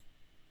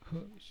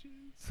Oh shit,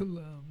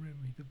 salam,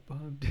 Remy the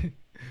bomb.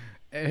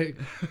 Hey,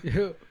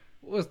 yo,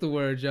 what's the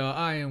word, y'all?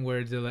 I am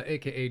Words Illah,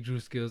 aka Drew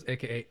Skills,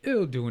 aka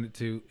Ill doing it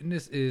too, and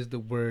this is the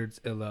Words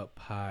Illah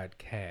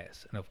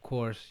podcast. And of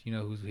course, you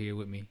know who's here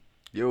with me.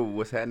 Yo,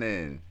 what's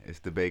happening? It's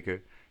the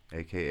Baker,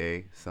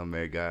 aka Some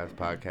Married Guys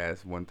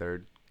Podcast, one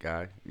third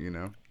guy,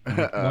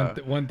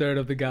 One third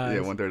of the yeah,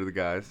 guys. one third of the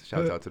guys.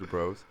 Shouts out to the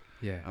pros.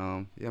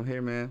 Yeah. Yeah, I'm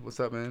here, man. What's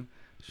up, man?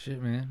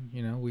 Shit, man.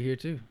 You know, we here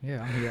too.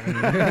 Yeah, I'm here. I,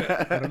 mean,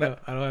 I don't know.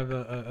 I don't have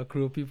a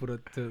crew of people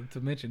to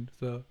mention.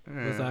 So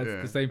besides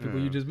the same people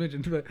you just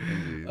mentioned, but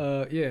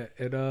Indeed. yeah,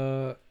 and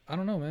I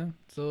don't know, man.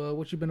 So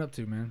what you been up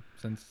to, man?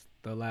 Since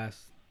the last,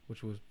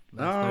 which was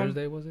last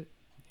Thursday, was it?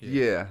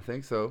 Yeah, I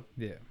think so.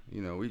 Yeah.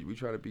 You know, we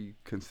try to be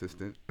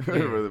consistent Yeah.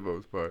 for the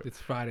most part. It's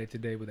Friday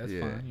today, but that's yeah,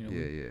 fine. You know,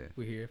 yeah.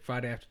 we're here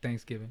Friday after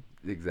Thanksgiving.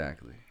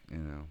 Exactly.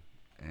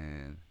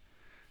 And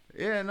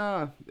yeah,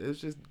 nah,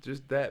 it's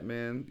just that,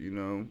 man.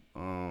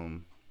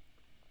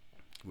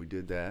 We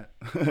did that.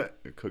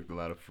 We cooked a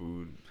lot of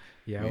food.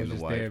 Yeah, Me I was and the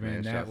just wife, there,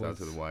 man. That Shouts was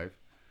out to the wife.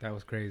 that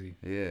was crazy.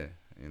 Yeah,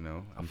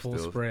 A full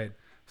spread.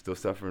 Still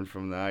suffering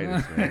from the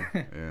itis,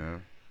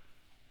 man.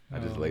 I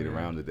just laid man.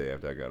 around today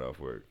after I got off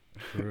work.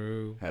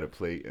 True. Had a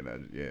plate and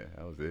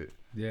that was it.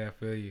 Yeah, I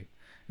feel you.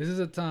 This is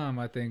a time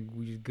I think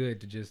we good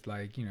to just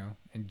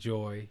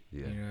enjoy.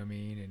 Yeah. You know what I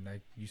mean? And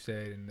like you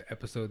said in the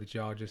episode that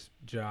y'all just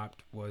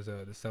dropped was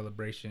the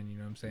celebration. You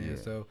know what I'm saying?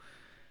 Yeah. So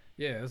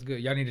yeah, that's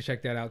good. Y'all need to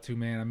check that out too,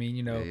 man. I mean,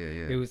 Yeah.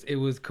 it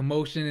was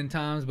commotion in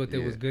times, but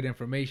there was Yeah. good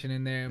information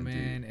in there, Indeed.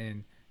 man.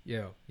 And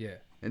yeah.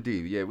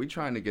 Indeed, yeah, we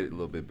trying to get it a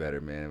little bit better,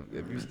 man.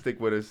 If you stick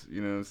with us,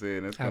 you know what I'm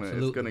saying,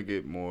 it's gonna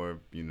get more,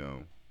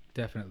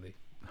 Definitely.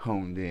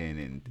 honed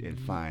in and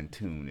fine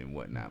tuned and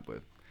whatnot.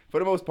 But for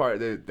the most part,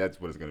 that's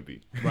what it's gonna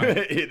be.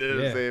 Right. You know what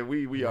Yeah. I'm saying?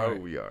 We are Right.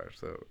 who we are.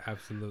 So,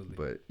 Absolutely.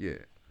 but yeah,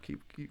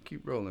 keep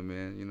rolling,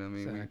 man. You know what I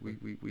mean? Exactly.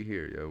 We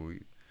here, yo.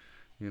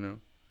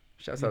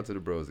 Shouts Yeah. out to the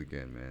bros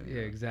again, man.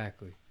 Yeah,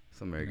 exactly.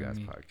 Some Married You know what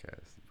Guys I mean?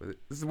 podcast. But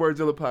this is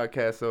Wordzilla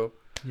podcast. So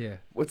Yeah.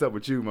 what's up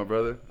with you, my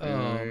brother? You know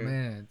what Oh I mean?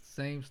 man,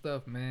 same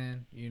stuff,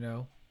 man. You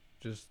know,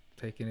 just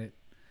taking it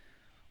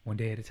one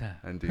day at a time.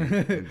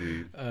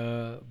 Indeed.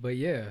 But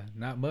yeah,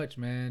 not much,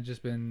 man.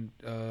 Just been,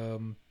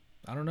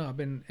 I don't know. I've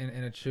been in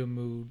a chill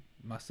mood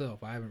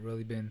myself. I haven't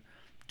really been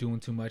doing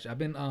too much. I've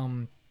been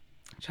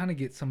trying to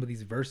get some of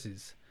these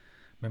verses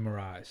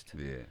memorized.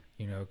 Yeah.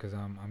 You know, because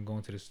I'm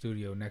going to the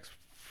studio next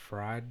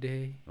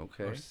Friday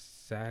Okay. or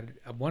Saturday.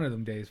 One of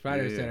them days,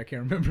 Friday or Yeah. Saturday. I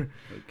can't remember.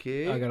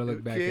 Okay. I gotta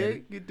look back at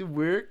it. Get to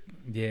work.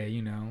 Yeah,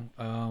 you know,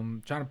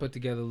 trying to put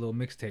together a little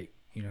mixtape.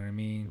 You know what I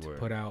mean? Word. To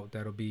put out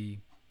that'll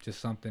be just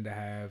something to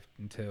have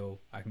until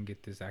I can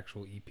get this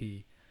actual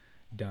EP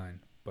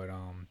done. But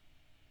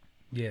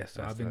yeah.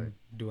 So That's I've been tight.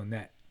 doing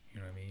that. You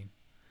know what I mean?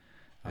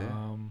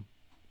 Yeah.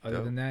 Other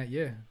Dope. than that,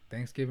 yeah,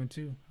 Thanksgiving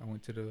too. I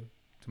went to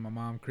my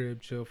mom's crib,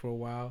 chill for a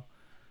while,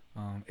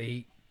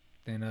 ate,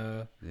 then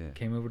Yeah.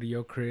 came over to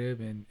your crib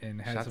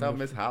and had Shout some out more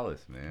Miss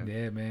Hollis, man.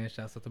 Yeah, man.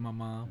 Shouts out to my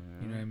mom.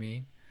 Yeah. You know what I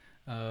mean?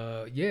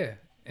 Yeah,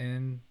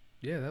 and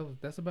yeah,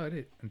 that's about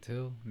it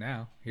until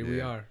now. Here we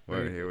Yeah. are.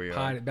 Word, Ready here we to are.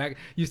 pod it back.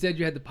 You said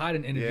you had the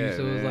potting interview, Yeah,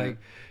 so it was man. like,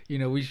 you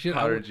know, we should.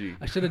 Prodigy.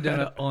 I should have done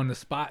it on the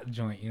spot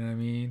joint. You know what I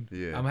mean?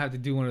 Yeah. I'm gonna have to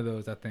do one of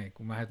those. I think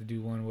we might have to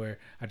do one where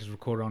I just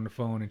record on the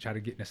phone and try to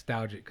get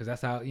nostalgic, because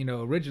that's how, you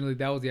know, originally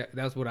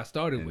that's what I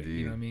started with.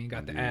 You know what I mean?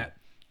 Got the Indeed. app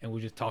and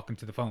we're just talking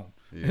to the phone,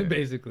 Yeah.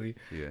 basically,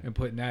 Yeah. and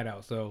putting that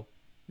out. So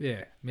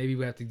yeah, maybe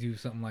we have to do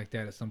something like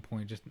that at some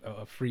point, just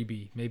a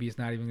freebie. Maybe it's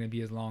not even gonna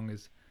be as long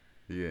as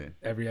Yeah.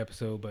 every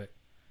episode, but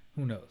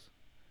who knows?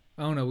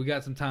 I don't know. We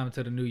got some time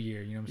until the new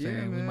year. You know what I'm saying?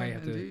 Yeah, We man, might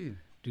have to indeed.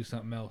 do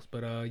something else.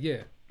 But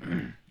yeah.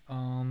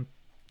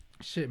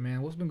 Shit,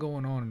 man. What's been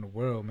going on in the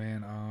world,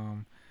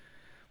 man?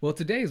 Well,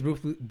 today is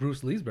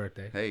Bruce Lee's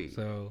birthday. Hey.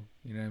 So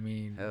you know what I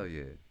mean? Hell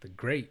yeah. The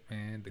great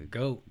man, the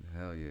goat,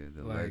 Hell yeah.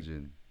 The Like-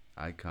 legend,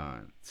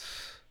 icon,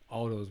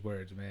 all those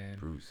words, man,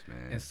 Bruce,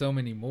 man. and so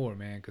many more,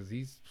 man. Because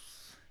he's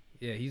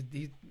like You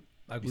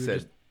we were said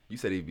just you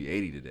said he'd be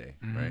 80 today,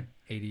 right?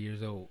 80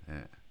 years old.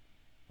 Yeah.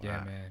 Yeah,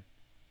 Wow. man.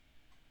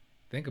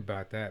 Think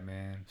about that,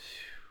 man.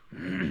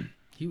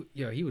 he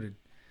would have.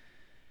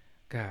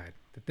 God,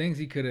 the things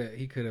he could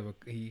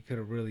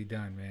have really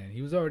done, man.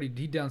 He already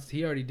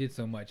did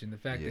so much, and the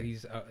fact Yeah. that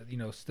he's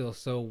still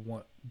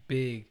so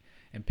big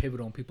and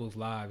pivotal in people's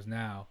lives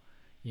now,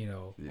 Yeah.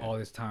 all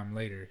this time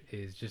later,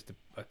 is just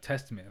a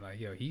testament. Like,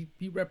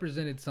 he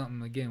represented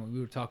something. Again, what we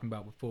were talking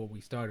about before we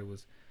started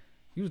was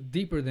he was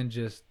deeper than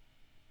just,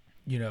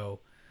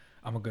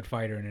 I'm a good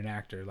fighter and an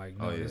actor. Like,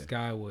 no, Oh, yeah. this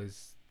guy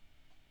was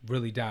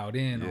really dialed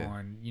in Yeah.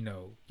 on,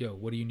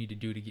 what do you need to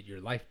do to get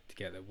your life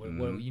together? What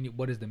Mhm. you need,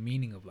 what is the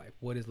meaning of life?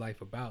 What is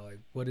life about? Like,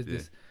 what is Yeah.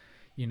 this,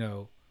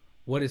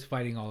 what is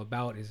fighting all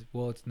about? It's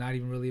not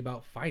even really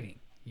about fighting.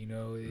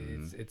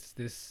 Mhm.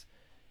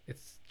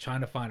 It's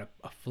trying to find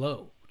a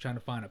flow, trying to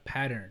find a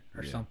pattern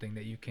or Yeah. something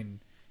that you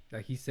can,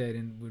 like he said,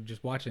 and we are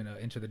just watching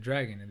Enter the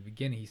Dragon in the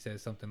beginning. He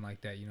says something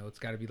like that. It's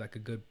got to be like a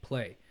good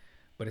play,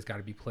 but it's got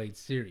to be played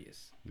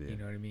serious. Yeah. You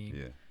know what I mean?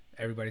 Yeah.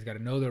 everybody's got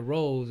to know their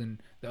roles,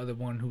 and the other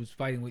one who's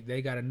fighting with,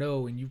 they got to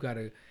know, and you got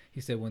to. He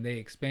said, when they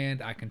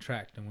expand, I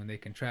contract, and when they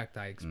contract,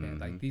 I expand.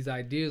 Like these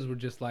ideas were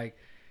just like,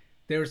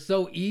 they're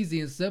so easy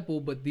and simple,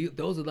 but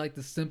those are like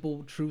the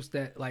simple truths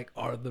that like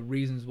are the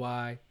reasons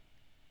why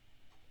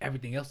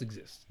everything else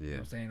exists. You know what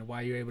I'm saying?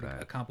 Why you're able to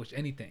accomplish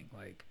anything.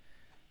 Like,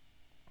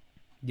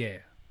 yeah,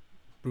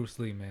 Bruce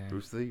Lee, man.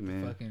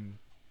 Fucking,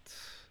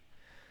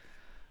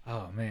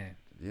 oh man.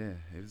 Yeah,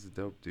 he was a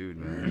dope dude,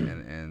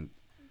 man. and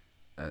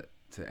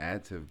to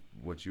add to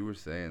what you were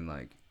saying,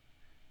 like,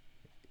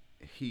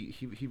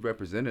 he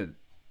represented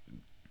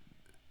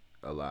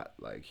a lot.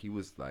 Like, he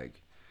was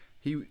like,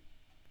 he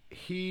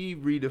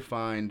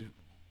redefined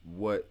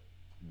what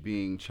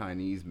being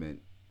Chinese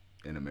meant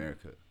in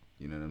America.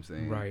 You know what I'm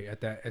saying? Right,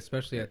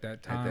 especially at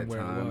that time where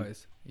it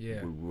was.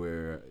 Yeah.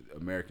 Where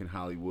American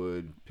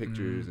Hollywood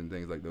pictures and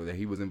things like that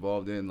he was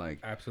involved in, like,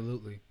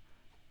 absolutely.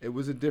 It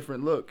was a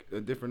different look,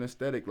 a different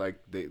aesthetic. Like,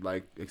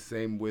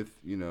 same with,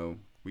 you know,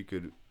 we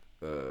could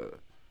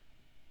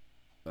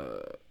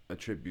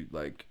attribute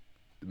like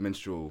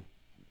minstrel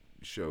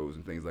shows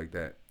and things like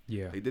that.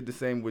 Yeah. They did the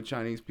same with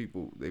Chinese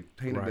people. They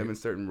painted them in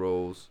certain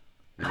roles.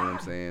 You know what I'm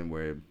saying?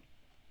 Where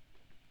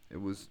it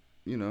was,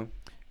 you know,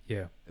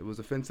 it was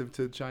offensive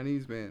to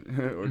Chinese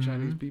man or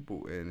Chinese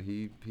people, and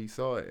he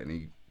saw it, and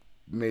he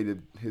made it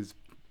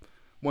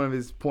one of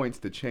his points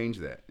to change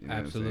that. You know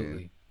absolutely. What I'm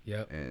saying?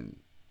 Yep. And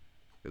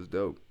it was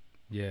dope.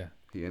 Yeah.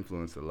 He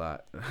influenced a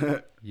lot.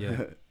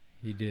 Yeah,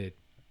 he did.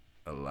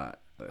 A lot.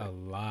 A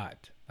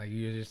lot. Like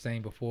you were just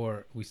saying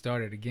before we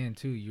started again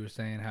too. You were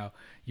saying how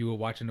you were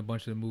watching a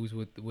bunch of the movies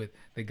with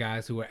the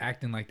guys who were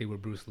acting like they were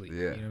Bruce Lee. Yeah.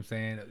 You know what I'm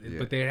saying? Yeah.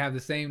 But they have the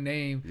same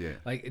name. Yeah.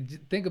 Like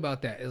think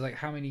about that. It's like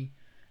how many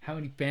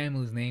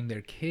families name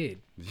their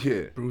kid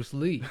Bruce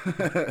Lee? You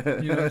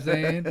know what I'm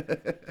saying?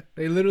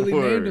 They literally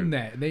named him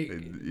that.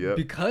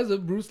 Because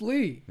of Bruce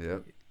Lee.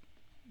 Yep.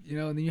 You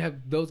know, and then you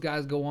have those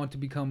guys go on to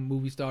become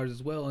movie stars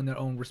as well in their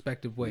own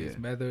respective ways.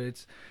 Whether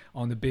it's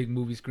on the big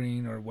movie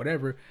screen or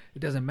whatever, it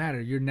doesn't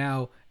matter. You're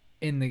now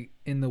in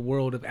the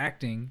world of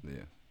acting,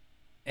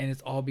 and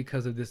it's all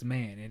because of this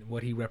man and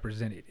what he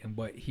represented and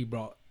what he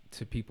brought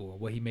to people, and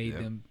what he made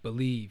them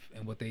believe,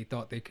 and what they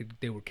thought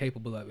they were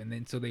capable of, and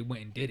then so they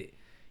went and did it.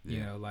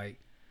 You know, like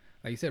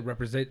you said,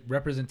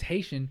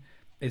 representation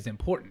is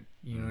important.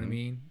 You know what I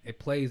mean? It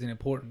plays an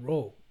important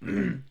role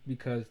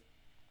because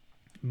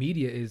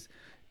media is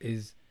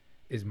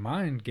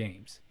mind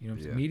games. You know what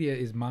I'm saying? Media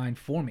is mind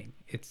forming.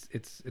 It's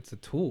a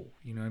tool.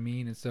 You know what I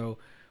mean? And so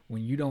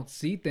when you don't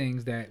see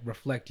things that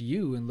reflect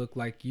you and look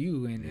like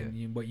you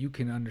and what you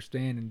can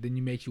understand, and then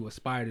you make you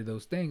aspire to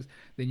those things,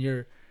 then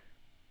you're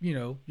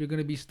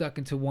gonna be stuck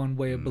into one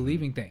way of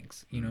believing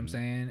things. You know what I'm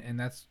saying? And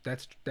that's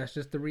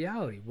just the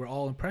reality. We're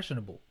all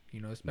impressionable.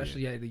 You know,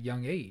 especially at a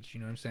young age. You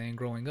know what I'm saying?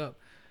 Growing up,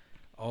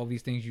 all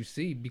these things you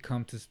see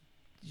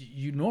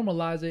you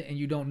normalize it and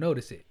you don't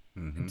notice it.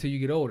 Until you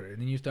get older,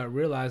 and then you start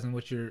realizing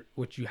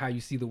how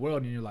you see the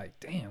world, and you're like,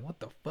 damn, what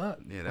the fuck?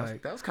 Yeah,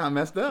 that was kind of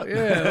messed up.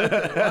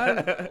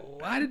 Yeah,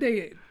 why did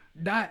they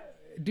not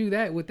do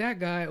that with that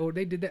guy, or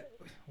they did that?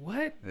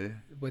 What? Yeah.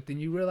 But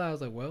then you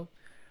realize, like, well,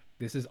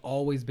 this has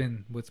always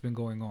been what's been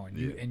going on.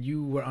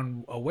 You were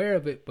unaware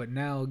of it, but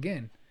now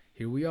again,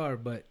 here we are.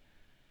 But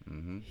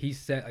he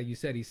set, like you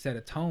said, he set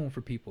a tone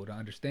for people to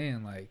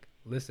understand. Like,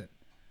 listen,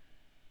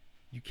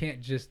 you can't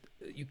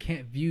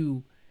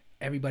view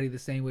everybody the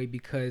same way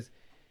because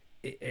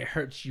it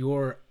hurts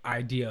your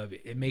idea of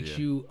it. It makes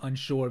you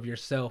unsure of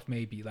yourself.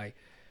 Maybe like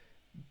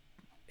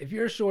if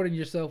you're assured in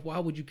yourself, why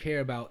would you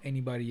care about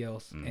anybody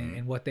else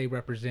and what they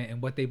represent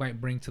and what they might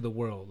bring to the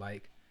world?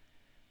 Like,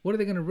 what are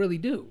they going to really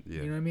do?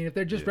 You know what I mean? If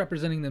they're just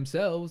representing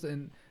themselves,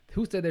 and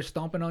who said they're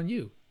stomping on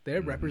you?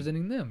 They're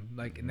representing them.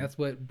 Like, and that's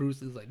what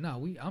Bruce is like.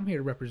 No, I'm here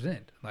to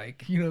represent.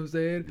 Like, you know what I'm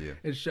saying? Yeah.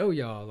 And show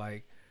y'all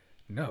like,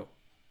 no,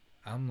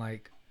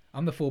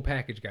 I'm the full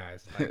package,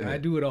 guys. Like, I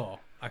do it all.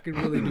 I can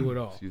really do it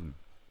all. Excuse me.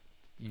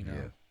 You know.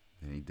 Yeah,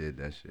 and he did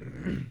that shit.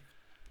 Man.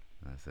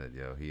 I said,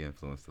 he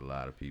influenced a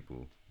lot of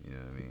people. You know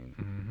what I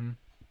mean?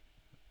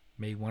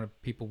 Made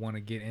people want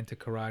to get into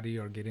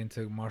karate or get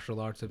into martial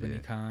arts of any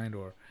kind,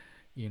 or,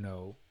 you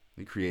know.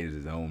 He created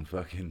his own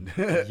fucking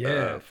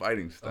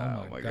fighting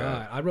style. Oh my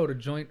God. I wrote a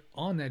joint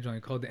on that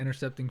joint called the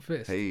Intercepting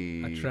Fist.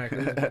 Hey. A track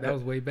that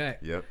was way back.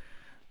 Yep.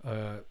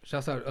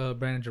 Shouts out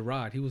Brandon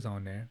Gerard. He was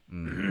on there.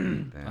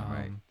 Damn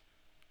right.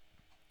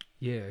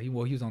 Yeah, he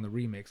was on the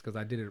remix because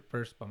I did it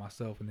first by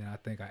myself, and then I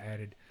think I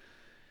added,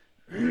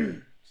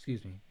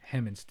 excuse me,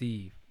 him and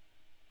Steve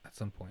at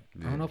some point.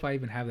 I don't know if I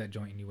even have that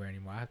joint anywhere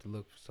anymore. I have to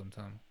look for some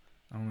time.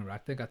 I don't remember. I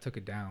think I took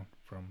it down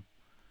from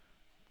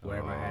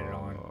wherever I had it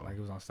on. Like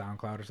it was on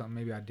SoundCloud or something.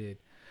 Maybe I did.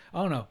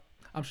 I don't know.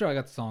 I'm sure I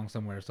got the song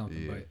somewhere or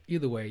something. But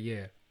either way,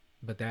 yeah.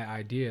 But that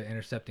idea,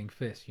 intercepting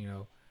fists, you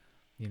know,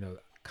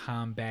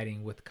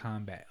 combating with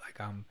combat. Like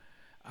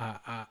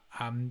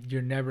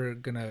you're never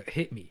gonna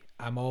hit me.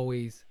 I'm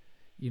always,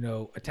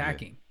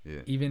 attacking,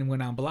 even when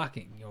I'm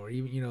blocking, or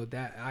even,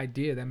 that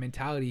idea, that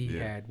mentality he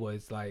had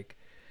was like,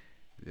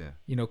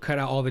 cut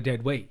out all the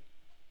dead weight.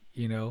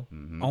 You know,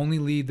 only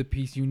leave the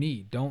piece you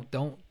need. Don't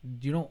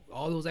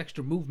all those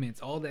extra movements,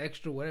 all the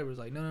extra whatever. It's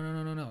like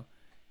no.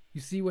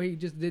 You see where he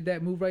just did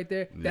that move right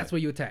there? Yeah. That's where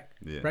you attack.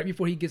 Yeah. Right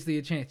before he gets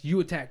the chance, you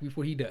attack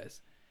before he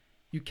does.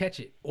 You catch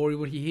it, or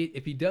when he hit,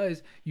 if he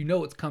does, you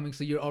know it's coming,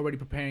 so you're already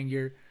preparing.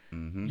 You're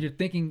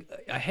thinking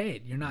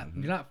ahead. You're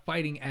not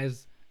fighting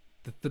as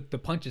the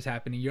punch is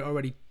happening. You're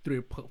already 3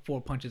 or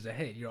 4 punches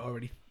ahead. You're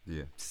already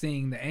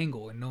seeing the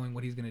angle and knowing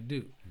what he's gonna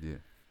do. Yeah,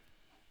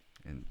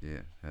 and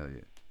hell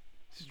yeah.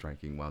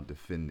 Striking while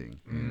defending.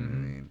 You know what I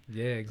mean?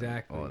 Yeah,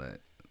 exactly. All that.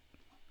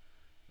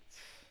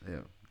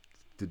 Yeah.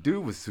 The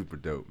dude was super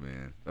dope,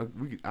 man. I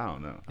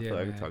don't know. I feel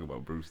like I could talk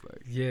about Bruce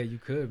like. Yeah, you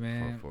could,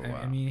 man. For a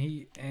while. I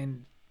mean,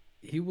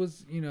 he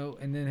was, you know,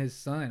 and then his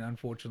son,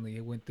 unfortunately,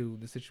 he went through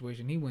the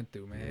situation he went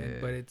through, man. Yeah.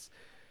 But it's,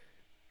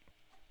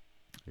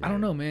 I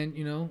don't know, man.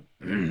 You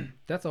know,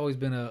 that's always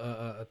been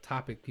a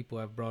topic people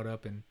have brought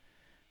up and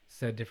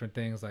said different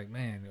things like,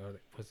 man,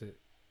 or was it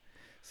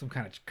some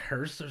kind of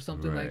curse or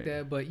something like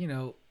that? But you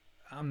know,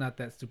 I'm not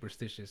that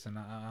superstitious, and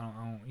I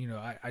don't you know,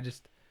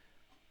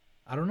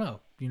 I don't know.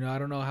 You know, I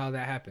don't know how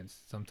that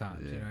happens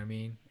sometimes. You know what I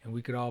mean? And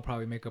we could all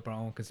probably make up our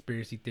own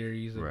conspiracy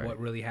theories of what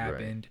really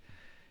happened.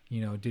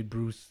 You know, did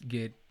Bruce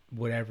get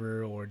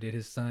whatever, or did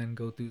his son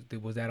go through?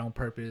 Was that on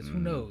purpose? Who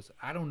knows?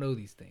 I don't know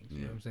these things.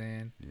 You know what I'm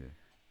saying? Yeah.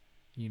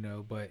 You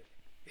know, but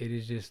it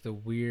is just a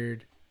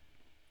weird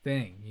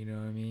thing. You know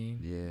what I mean?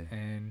 Yeah.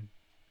 And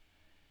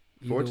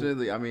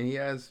fortunately, I mean, he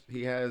has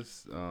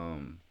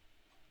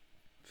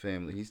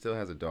family. He still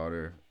has a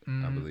daughter,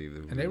 I believe.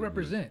 And they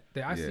represent.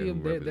 I see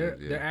them.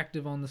 They're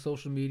active on the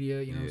social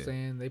media. You know what I'm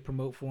saying? They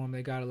promote for him.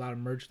 They got a lot of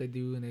merch they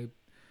do, and they.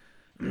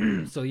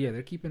 So yeah,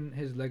 they're keeping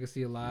his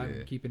legacy alive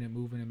and keeping it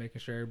moving and making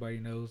sure everybody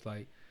knows,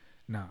 like,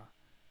 nah,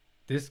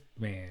 this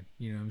man,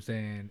 you know what I'm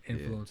saying,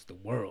 influenced the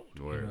world.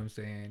 You know what I'm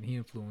saying? He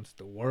influenced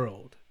the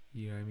world.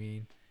 You know what I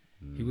mean?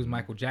 He was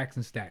Michael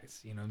Jackson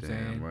status. You know what I'm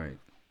saying? Right.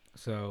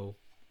 So.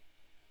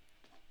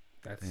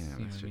 That's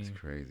just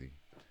crazy.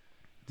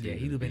 Yeah,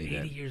 he'd have been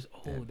 80 years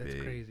old. That's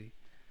crazy.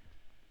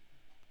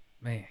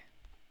 Man.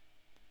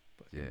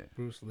 But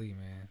Bruce Lee,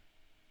 man.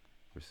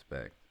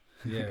 Respect.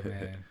 Yeah,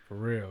 man. For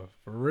real.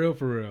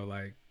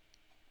 Like,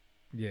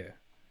 yeah.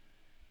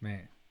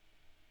 Man.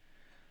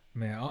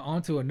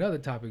 On to another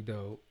topic,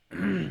 though.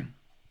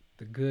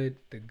 The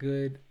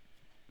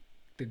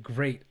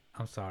great,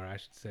 I'm sorry, I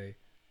should say,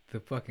 the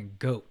fucking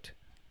GOAT.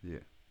 Yeah.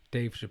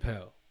 Dave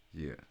Chappelle.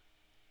 Yeah.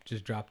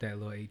 Just dropped that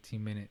little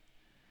 18-minute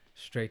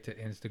straight to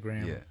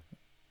Instagram. Yeah.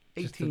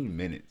 18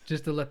 minutes.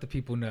 Just to let the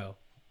people know.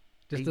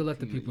 Just to let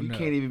the people know. You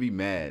can't even be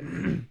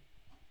mad.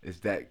 Is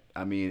that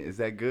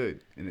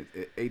good? And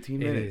it's 18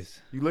 minutes. It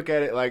is. You look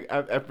at it like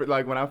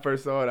when I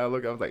first saw it, I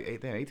was like, hey,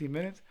 damn, 18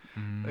 minutes?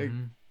 Like,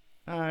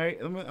 all right,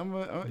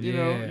 I'm you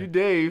know, you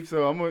Dave,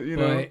 so I'm you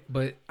know.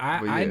 But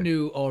I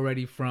knew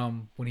already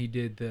from when he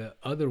did the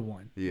other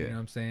one. Yeah. You know what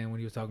I'm saying? When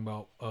he was talking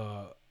about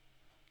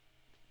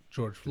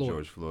George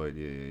Floyd,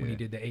 yeah. When he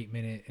did the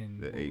 8-minute and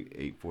the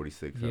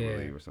 8:46, I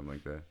believe, or something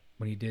like that.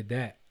 When he did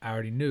that, I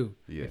already knew.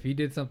 Yeah. If he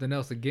did something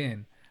else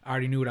again, I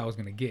already knew what I was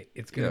gonna get.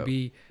 It's gonna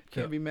be.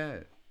 Can't be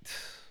mad.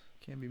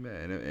 Can't be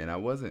mad, and I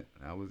wasn't.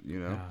 I was, you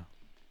know. Nah.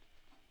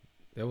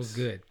 That was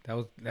good.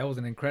 That was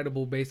an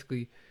incredible,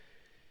 basically,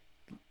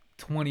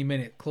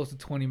 20-minute, close to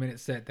 20-minute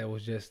set that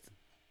was just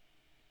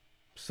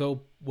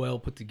so well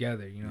put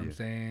together. You know what I'm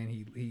saying?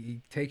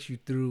 He takes you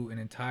through an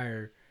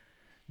entire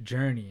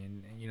journey,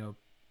 and you know.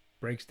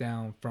 Breaks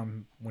down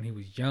from when he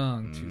was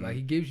young to like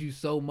he gives you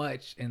so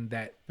much in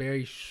that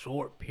very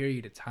short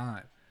period of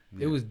time.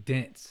 It was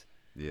dense.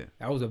 Yeah,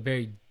 that was a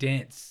very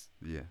dense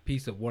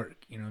piece of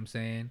work. You know what I'm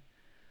saying?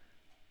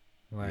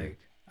 Like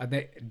I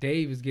think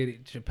Dave is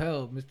getting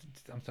Chappelle.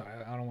 I'm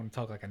sorry, I don't want to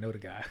talk like I know the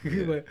guy,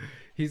 but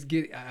he's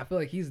getting. I feel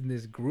like he's in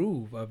this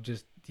groove of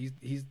just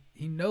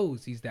he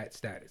knows he's that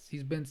status.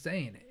 He's been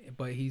saying it,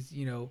 but he's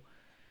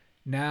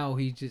now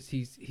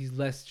he's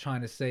less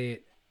trying to say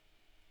it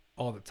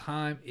all the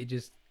time.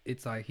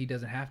 It's like he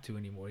doesn't have to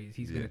anymore.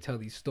 He's gonna tell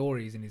these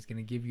stories, and he's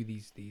gonna give you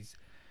these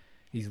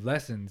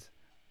lessons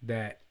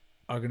that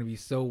are gonna be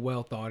so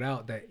well thought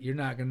out that you're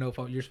not gonna know if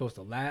you're supposed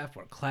to laugh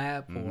or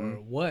clap or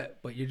what,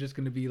 but you're just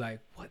gonna be like,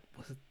 what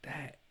was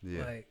that?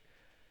 Yeah. Like,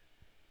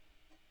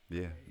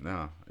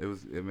 it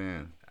was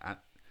man.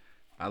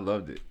 I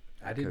loved it.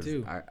 I did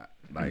too. I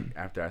like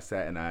after I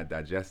sat and I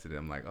digested it,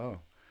 I'm like, oh,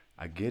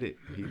 I get it.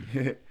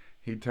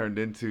 He turned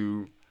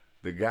into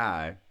the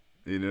guy.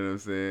 You know what I'm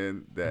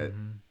saying? That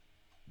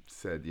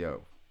said,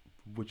 yo,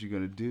 what you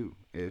gonna do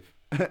if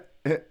you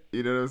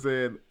know what I'm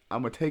saying?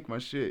 I'm gonna take my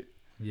shit.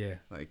 Yeah.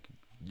 Like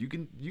you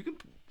can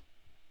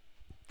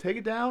take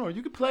it down or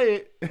you can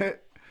play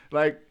it.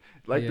 like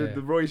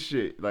the Royce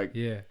shit. Like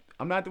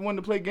I'm not the one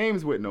to play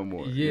games with no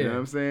more. Yeah. You know what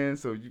I'm saying?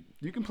 So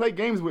you can play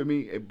games with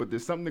me, but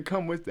there's something to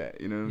come with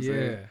that. You know what I'm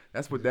saying?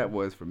 That's what that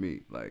was for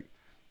me. Like,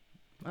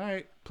 all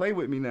right, play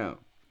with me now.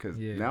 Because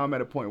now I'm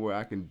at a point where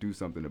I can do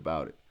something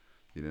about it.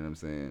 You know what I'm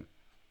saying?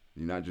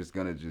 You're not just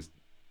gonna just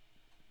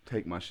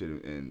take my shit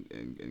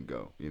and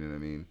go. You know what I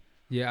mean?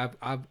 Yeah,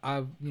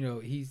 I've,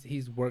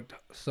 he's worked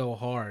so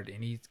hard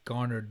and he's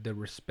garnered the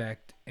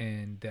respect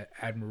and the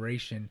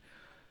admiration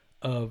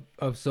of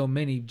so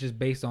many just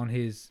based on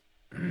his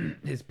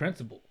his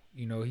principle.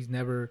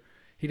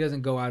 He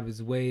doesn't go out of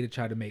his way to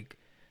try to make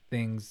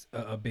things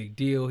a big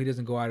deal. He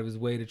doesn't go out of his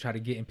way to try to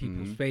get in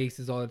people's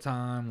faces all the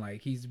time.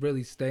 Like, he's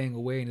really staying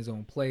away in his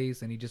own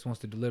place, and he just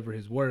wants to deliver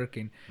his work,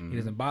 and he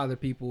doesn't bother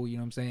people. You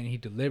know what I'm saying? He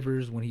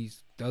delivers when he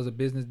does a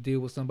business deal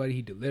with somebody.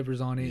 He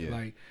delivers on it. Yeah.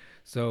 Like,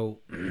 so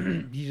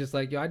he's just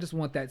like, yo, I just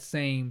want that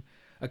same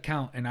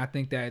account. And I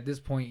think that at this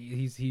point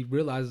he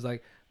realizes,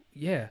 like,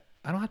 yeah,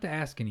 I don't have to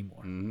ask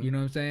anymore. You know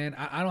what I'm saying?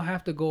 I don't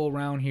have to go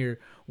around here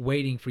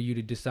waiting for you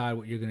to decide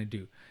what you're gonna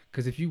do.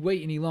 Because if you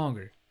wait any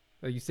longer,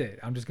 like you said,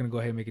 I'm just gonna go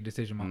ahead and make a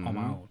decision on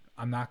my own.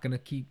 I'm not gonna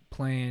keep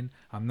playing.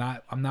 I'm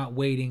not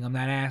waiting. I'm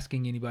not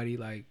asking anybody.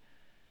 Like,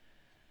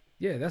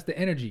 yeah, that's the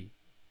energy.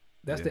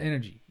 That's the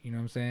energy. You know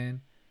what I'm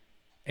saying?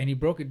 And he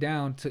broke it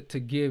down to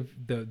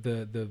give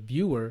the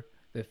viewer,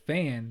 the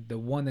fan, the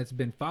one that's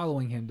been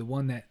following him, the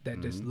one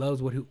that just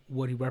loves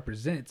what he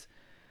represents.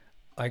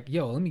 Like,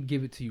 yo, let me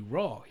give it to you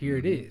raw. Here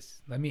it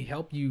is. Let me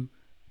help you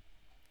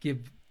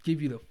give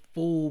you the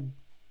full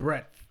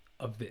breadth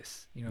of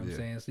this. You know what I'm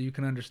saying? So you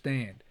can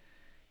understand.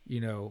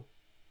 This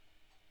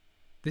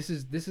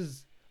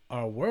is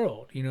our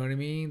world. You know what I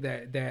mean?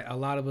 That a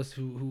lot of us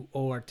who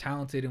are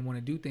talented and want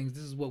to do things,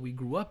 this is what we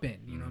grew up in.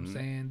 You know what I'm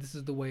saying? This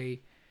is the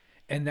way,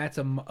 and that's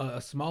a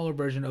smaller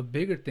version of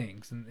bigger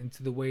things, and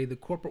to the way the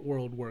corporate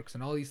world works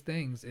and all these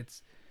things.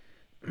 It's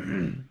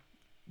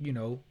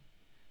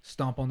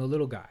stomp on the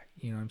little guy,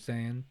 you know what I'm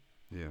saying?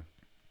 Yeah.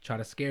 Try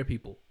to scare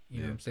people,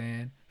 you know what I'm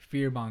saying?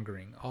 Fear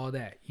mongering, all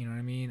that, you know what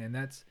I mean? And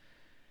that's,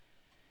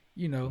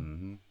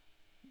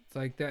 it's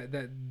like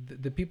that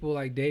the people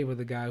like Dave are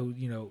the guy who,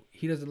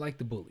 he doesn't like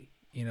the bully,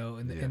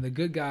 and the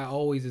good guy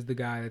always is the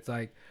guy that's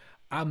like,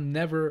 I'm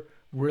never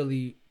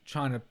really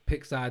trying to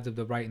pick sides of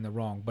the right and the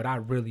wrong, but I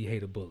really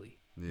hate a bully.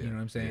 Yeah. You know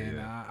what I'm saying?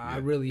 I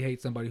really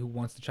hate somebody who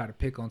wants to try to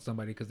pick on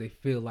somebody because they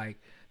feel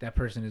like that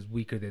person is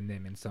weaker than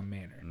them in some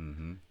manner.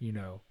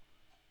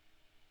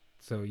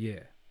 So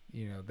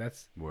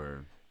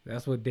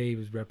that's what Dave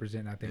is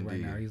representing, I think. Indeed.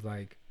 Right now he's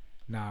like,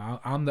 nah,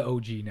 I'm the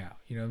OG now,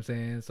 you know what I'm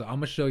saying? So I'm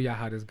gonna show y'all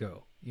how this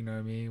go, you know what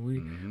I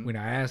mean? We're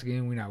not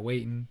asking, we're not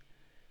waiting.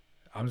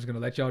 I'm just gonna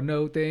let y'all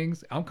know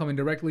things. I'm coming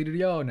directly to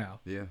y'all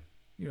now. Yeah.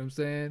 You know what I'm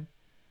saying?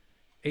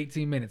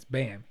 18 minutes,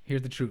 bam,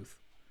 here's the truth.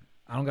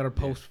 I don't got to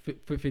post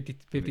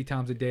 50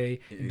 times a day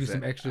and do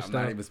some extra stuff.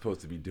 I'm not even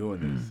supposed to be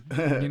doing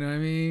this. You know what I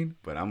mean?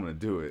 But I'm going to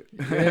do it.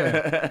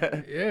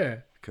 Yeah. Yeah.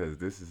 Because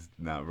this is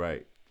not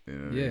right. You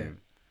know what I mean?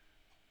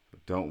 So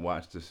don't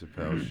watch the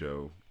Chappelle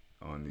Show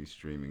on these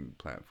streaming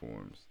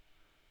platforms.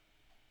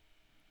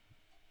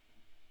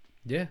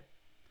 Yeah.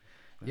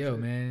 Yo,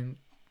 man.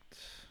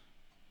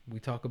 We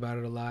talk about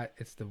it a lot.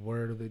 It's the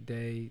word of the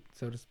day,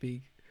 so to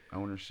speak.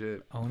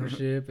 Ownership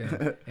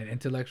and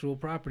intellectual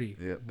property.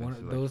 Yep,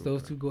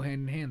 those two go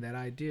hand in hand. That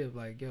idea of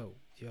like, yo,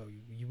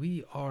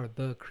 we are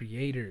the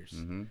creators.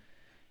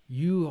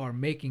 You are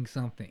making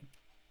something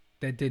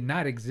that did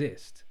not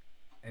exist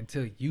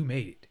until you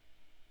made it.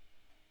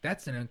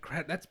 That's an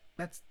incredible.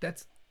 That's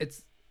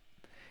it's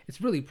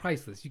really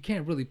priceless. You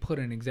can't really put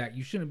an exact.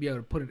 You shouldn't be able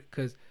to put it,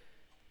 because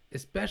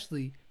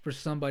especially for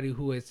somebody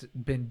who has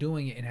been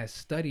doing it and has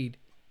studied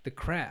the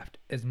craft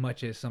as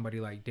much as somebody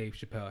like Dave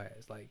Chappelle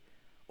has, like.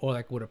 Or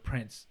like what a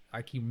Prince,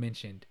 like you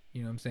mentioned,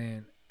 you know what I'm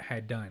saying,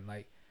 had done.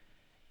 Like,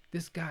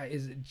 this guy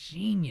is a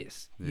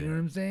genius. You know what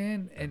I'm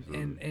saying?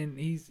 And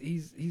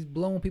he's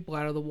blowing people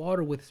out of the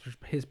water with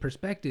his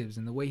perspectives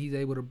and the way he's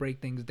able to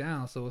break things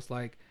down. So it's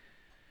like,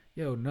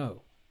 yo,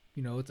 no.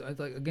 It's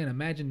like, again,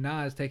 imagine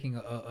Nas taking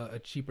a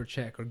cheaper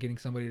check or getting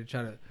somebody to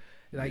try to,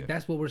 like,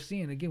 that's what we're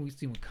seeing. Again, we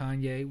see with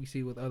Kanye, we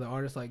see with other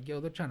artists, like, yo,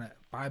 they're trying to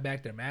buy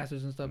back their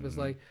masters and stuff. It's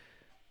like,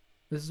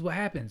 this is what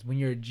happens when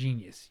you're a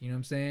genius. You know what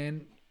I'm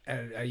saying?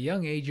 At a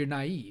young age, you're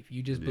naive.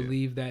 You just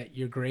believe that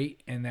you're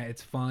great and that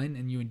it's fun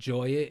and you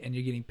enjoy it and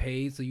you're getting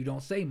paid, so you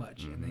don't say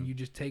much. And then you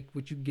just take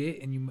what you get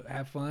and you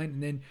have fun,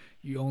 and then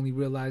you only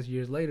realize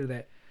years later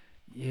that,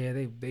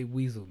 they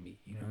weaseled me.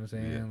 You know what I'm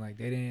saying? Yeah. Like,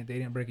 they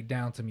didn't break it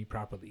down to me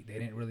properly. They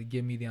didn't really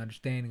give me the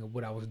understanding of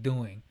what I was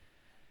doing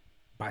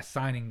by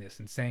signing this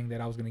and saying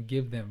that I was going to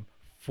give them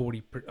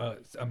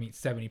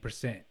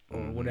 70%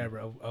 or whatever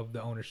of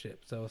the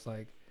ownership. So it's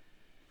like,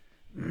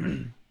 you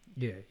know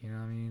what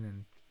I mean?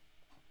 And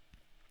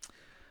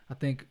I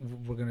think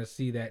we're going to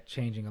see that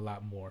changing a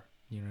lot more.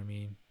 You know what I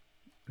mean?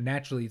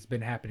 Naturally, it's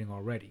been happening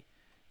already.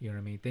 You know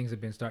what I mean? Things have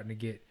been starting to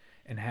get,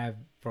 and have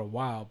for a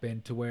while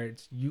been, to where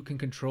you can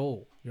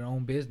control your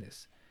own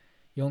business.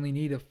 You only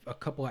need a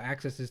couple of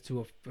accesses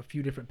to a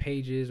few different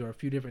pages or a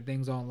few different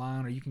things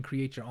online, or you can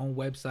create your own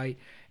website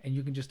and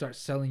you can just start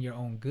selling your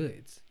own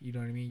goods. You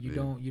know what I mean?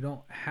 You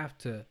don't have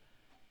to.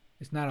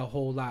 It's not a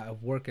whole lot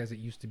of work as it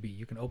used to be.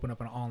 You can open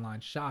up an online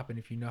shop, and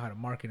if you know how to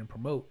market and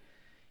promote,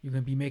 you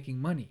can be making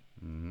money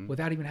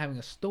without even having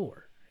a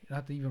store. You don't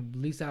have to even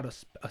lease out a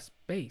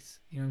space,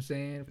 you know what I'm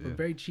saying, for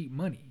very cheap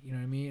money. You know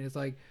what I mean? It's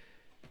like,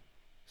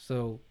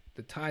 so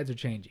the tides are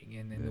changing,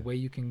 and the way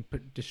you can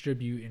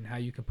distribute and how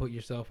you can put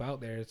yourself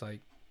out there, it's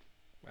like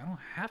I don't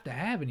have to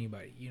have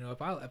anybody. You know,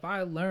 if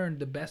I learn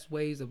the best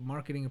ways of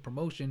marketing and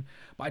promotion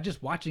by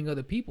just watching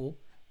other people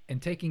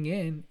and taking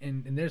in,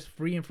 and there's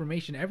free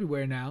information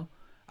everywhere now.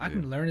 I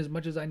can learn as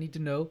much as I need to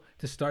know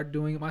to start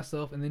doing it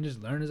myself, and then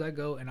just learn as I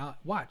go, and I'll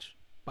watch.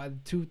 By the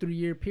 2-3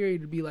 year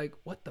period, it'd be like,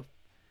 what the,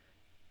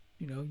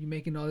 you know, you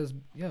making all this,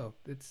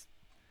 it's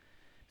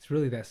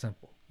really that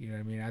simple. You know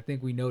what I mean? I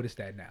think we notice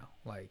that now,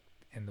 like,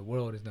 and the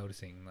world is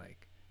noticing,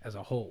 like, as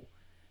a whole,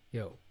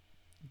 the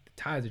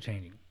tides are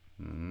changing.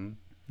 Mm-hmm.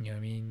 You know what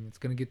I mean? It's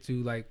gonna get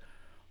to, like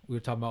we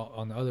were talking about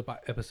on the other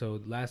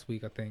episode last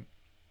week, I think,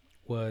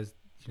 was,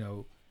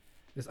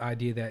 this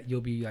idea that you'll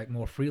be like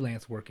more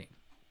freelance working.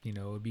 You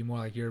know, it'd be more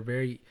like you're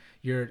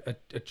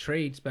a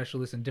trade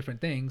specialist in different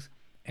things,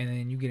 and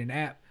then you get an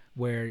app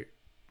where,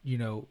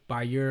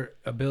 by your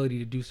ability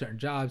to do certain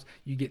jobs,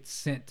 you get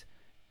sent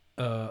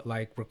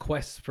like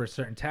requests for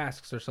certain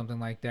tasks or something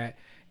like that,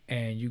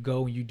 and you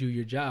go and you do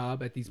your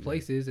job at these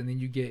places, and then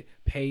you get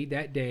paid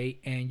that day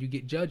and you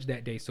get judged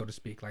that day, so to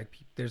speak. Like,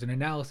 there's an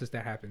analysis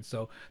that happens,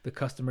 so the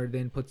customer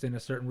then puts in a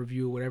certain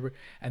review or whatever,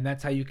 and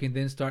that's how you can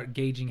then start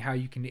gauging how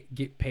you can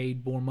get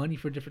paid more money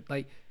for different,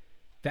 like,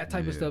 that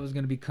type of stuff is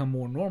going to become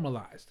more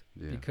normalized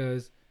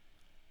because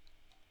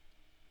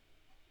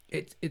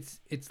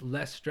it's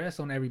less stress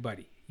on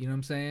everybody. You know what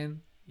I'm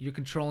saying? You're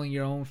controlling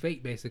your own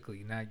fate,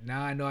 basically.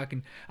 Now I know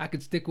I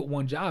could stick with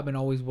one job and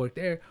always work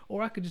there,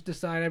 or I could just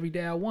decide every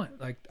day I want.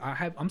 Like,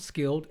 I'm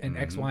skilled in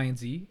X, Y, and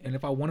Z, and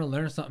if I want to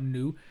learn something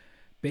new,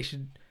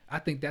 I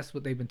think that's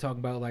what they've been talking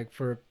about. Like,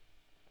 for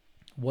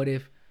what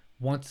if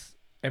once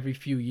every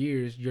few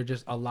years you're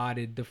just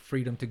allotted the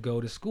freedom to go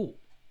to school,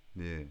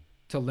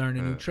 to learn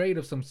a new trade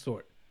of some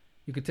sort.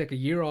 You could take a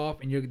year off,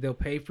 and they'll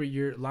pay for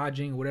your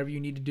lodging or whatever you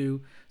need to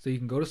do, so you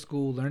can go to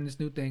school, learn this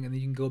new thing, and then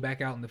you can go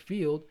back out in the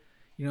field.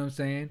 You know what I'm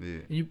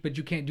saying? Yeah. But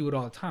you can't do it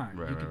all the time.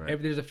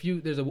 Right.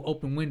 There's an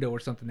open window or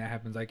something that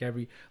happens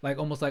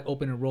almost like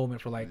open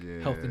enrollment for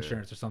health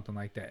insurance or something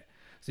like that.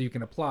 So you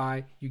can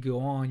apply, you go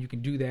on, you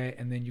can do that,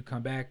 and then you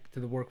come back to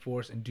the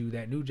workforce and do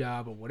that new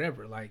job or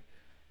whatever.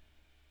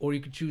 Or you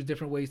could choose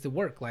different ways to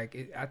work.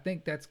 I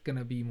think that's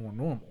gonna be more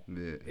normal.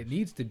 Yeah. It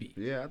needs to be.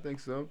 Yeah, I think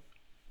so.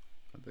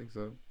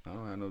 I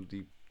don't have no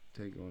deep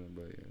take on it,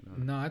 but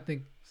no, I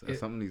think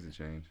something needs to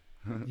change.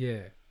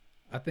 Yeah.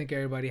 I think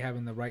everybody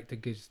having the right to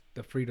get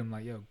the freedom,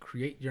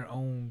 create your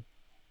own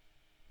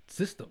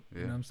system.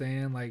 You know what I'm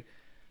saying?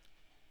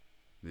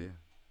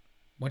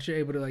 Once you're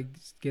able to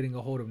getting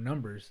a hold of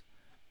numbers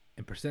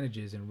and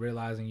percentages and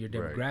realizing your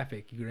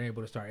demographic, you're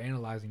able to start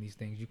analyzing these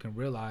things. You can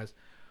realize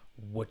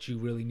what you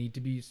really need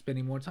to be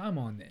spending more time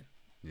on then.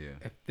 Yeah.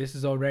 If this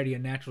is already a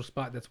natural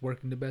spot that's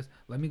working the best,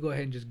 let me go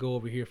ahead and just go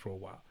over here for a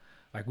while.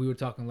 Like we were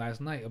talking last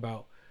night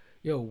about,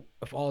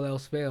 if all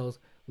else fails,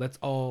 let's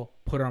all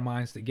put our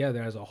minds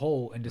together as a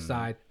whole and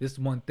decide this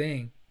one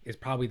thing is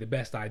probably the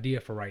best idea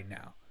for right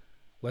now.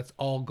 Let's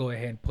all go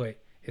ahead and put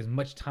as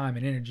much time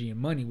and energy and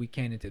money we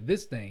can into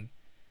this thing,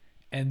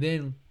 and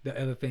then the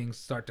other things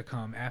start to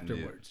come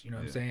afterwards. You know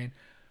what I'm saying?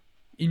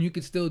 And you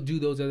could still do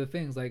those other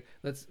things. Like,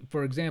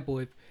 for example,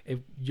 if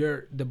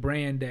you're the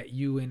brand that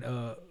you and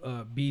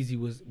Beezy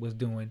was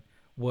doing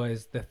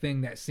was the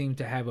thing that seemed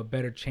to have a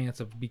better chance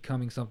of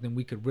becoming something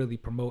we could really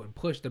promote and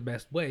push the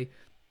best way,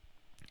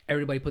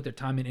 everybody put their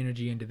time and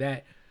energy into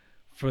that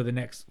for the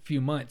next few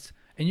months,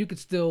 and you could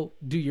still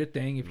do your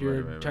thing if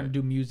you're trying to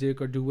do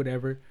music or do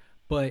whatever,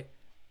 but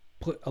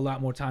put a lot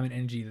more time and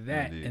energy to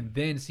that. Indeed. And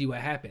then see what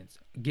happens.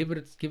 Give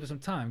it some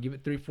time. Give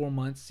it 3-4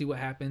 months. See what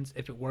happens.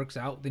 If it works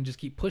out, then just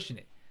keep pushing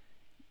it.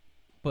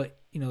 But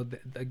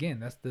again,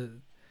 that's the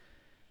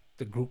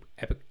group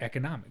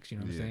economics. You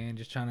know what I'm saying?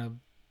 Just trying to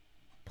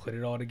put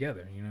it all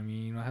together. You know what I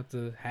mean? You don't have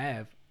to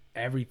have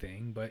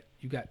everything, but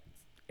you got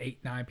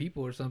 8-9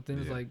 people or something.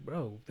 It's like,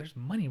 bro, there's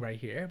money right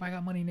here. Everybody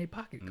got money in their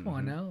pocket. Come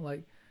on now,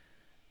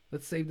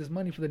 let's save this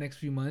money for the next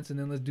few months, and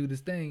then let's do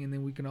this thing, and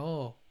then we can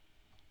all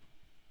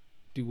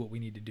do what we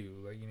need to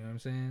do. You know what I'm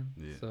saying?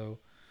 Yeah. So,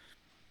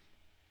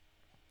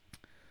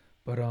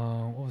 but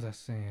what was I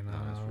saying?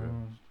 That's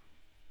real.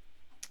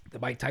 The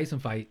Mike Tyson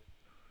fight,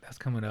 that's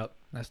coming up.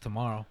 That's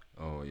tomorrow.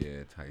 Oh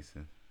yeah,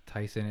 Tyson.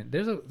 And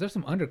there's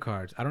some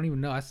undercards. I don't even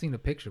know. I seen the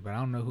picture, but I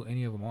don't know who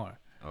any of them are.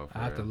 Oh,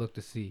 I have to look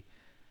to see.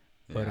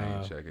 Yeah, but I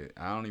ain't check it.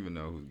 I don't even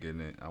know who's getting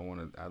it.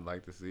 I'd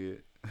like to see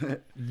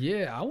it.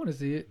 Yeah, I want to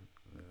see it.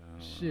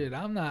 Shit,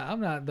 I'm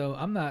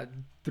not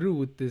through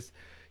with this.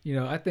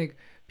 I think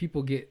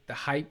people get the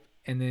hype,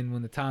 and then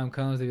when the time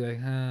comes, they be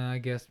like, I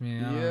guess,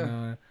 man, I don't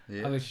know.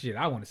 Yeah. I'm like, shit,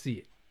 I want to see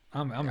it.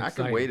 I'm excited. I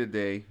can wait a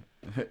day.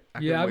 I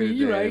mean,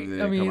 you're right.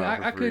 I mean,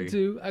 I could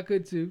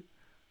too.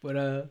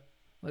 But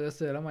like I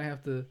said, I might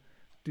have to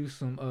do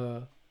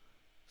some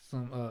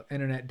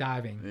internet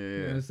diving. Yeah. You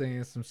know what I'm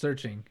saying? Some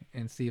searching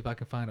and see if I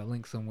can find a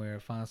link somewhere,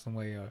 find some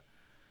way or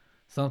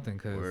something.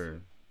 Cause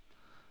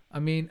I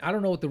mean, I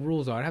don't know what the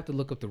rules are. I'd have to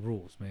look up the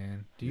rules,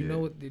 man.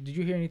 Did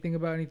you hear anything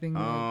about anything?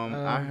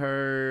 I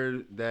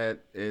heard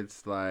that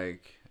it's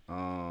like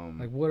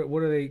Like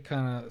what are they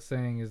kind of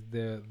saying is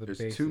the There's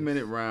basis?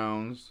 2-minute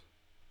rounds.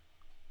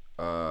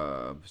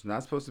 It's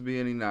not supposed to be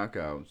any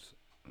knockouts.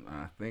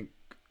 I think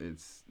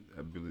it's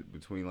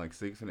between like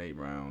 6 and 8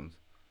 rounds.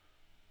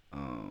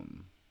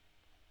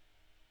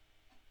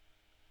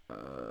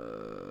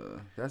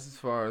 That's as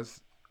far as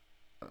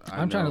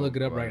I'm trying to look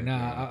it up right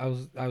now.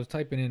 I was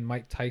typing in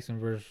Mike Tyson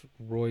versus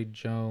Roy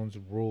Jones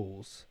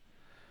rules.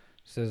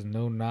 It says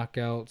no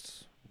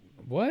knockouts.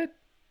 What?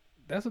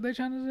 That's what they're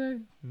trying to say?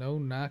 No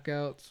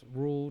knockouts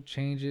rule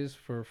changes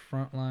for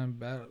frontline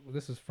battle.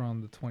 This is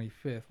from the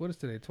 25th. What is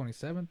today?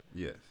 27th?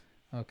 Yes.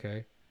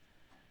 Okay.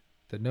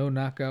 The no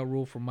knockout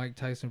rule for Mike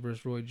Tyson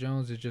versus Roy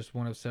Jones is just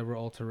one of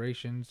several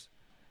alterations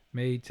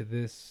made to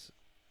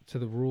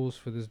the rules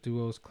for this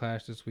duo's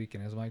clash this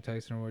weekend. As Mike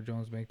Tyson and Roy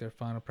Jones make their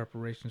final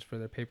preparations for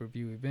their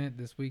pay-per-view event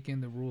this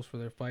weekend, the rules for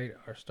their fight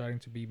are starting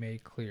to be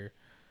made clear.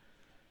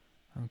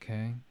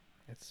 Okay.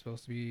 It's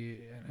supposed to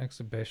be an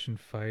exhibition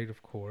fight,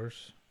 of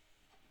course.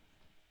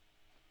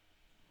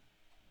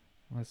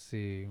 Let's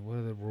see. What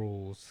are the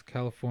rules?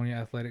 California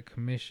Athletic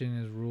Commission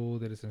has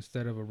ruled that it's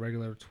instead of a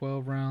regular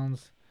 12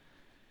 rounds,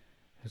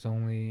 it's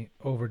only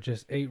over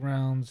just 8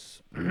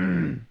 rounds.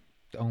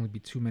 To only be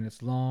 2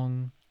 minutes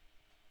long.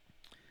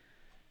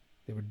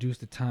 They reduced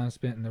the time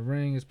spent in the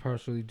ring is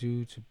partially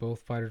due to both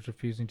fighters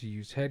refusing to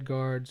use head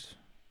guards.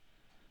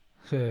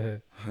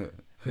 If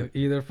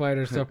either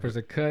fighter suffers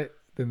a cut,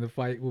 then the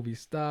fight will be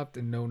stopped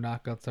and no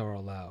knockouts are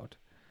allowed.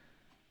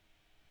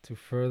 To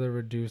further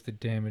reduce the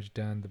damage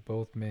done to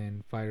both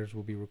men, fighters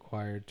will be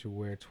required to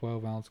wear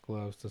 12-ounce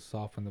gloves to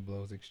soften the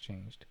blows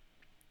exchanged.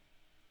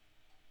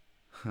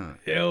 Huh.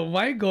 Yo,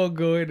 Mike gonna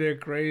go in there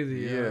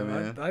crazy. Yeah,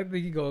 man. I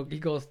think he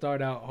gonna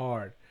start out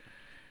hard.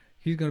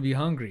 He's gonna be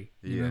hungry.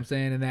 You know what I'm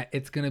saying? And that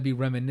it's gonna be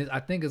reminiscent. I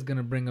think it's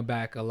gonna bring him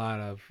back a lot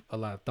of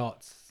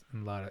thoughts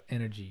and a lot of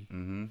energy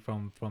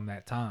from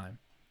that time.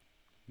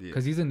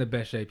 Because he's in the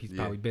best shape he's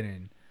probably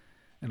been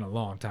in a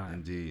long time.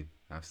 Indeed,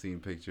 I've seen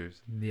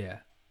pictures. Yeah.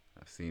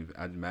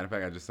 Matter of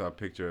fact, I just saw a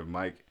picture of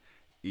Mike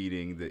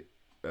eating the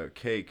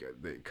cake,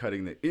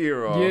 cutting the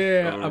ear off.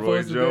 Yeah, of a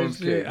Roy Jones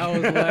cake. I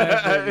was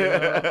laughing.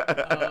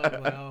 I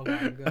was like, oh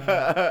my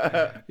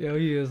god, yo,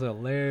 he is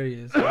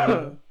hilarious.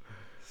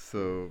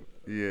 So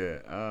yeah,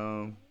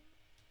 I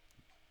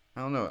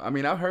don't know. I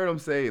mean, I've heard him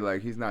say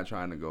like he's not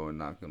trying to go and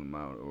knock them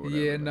out or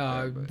whatever. Yeah,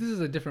 no, this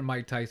is a different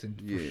Mike Tyson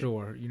for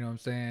sure. You know what I'm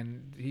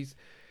saying? He's,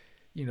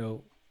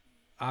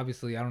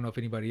 obviously, I don't know if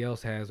anybody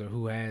else has or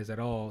who has at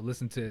all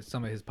listened to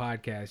some of his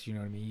podcasts. You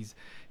know what I mean?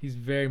 He's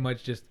very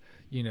much just,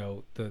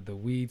 the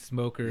weed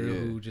smoker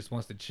who just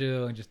wants to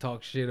chill and just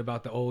talk shit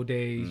about the old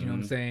days. You know what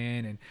I'm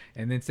saying?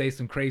 And then say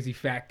some crazy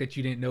fact that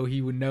you didn't know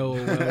he would know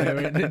or whatever,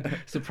 and then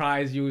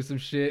surprise you with some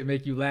shit,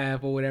 make you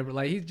laugh or whatever.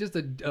 Like he's just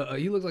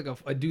he looks like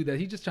a dude that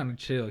he's just trying to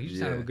chill. He's just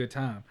trying to have a good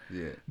time.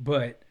 Yeah.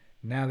 But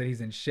now that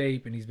he's in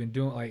shape and he's been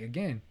doing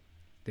again,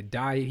 the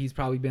diet he's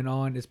probably been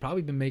on, it's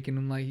probably been making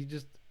him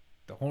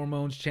the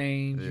hormones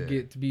change. You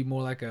get to be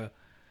more like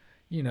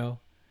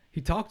he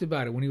talked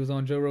about it when he was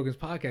on Joe Rogan's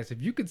podcast.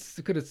 If you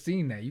could have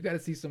seen that, you got to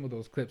see some of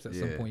those clips at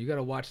some point. You got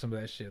to watch some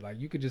of that shit.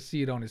 Like you could just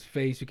see it on his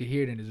face. You could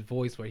hear it in his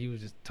voice where he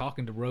was just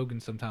talking to Rogan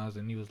sometimes,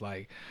 and he was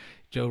like,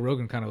 Joe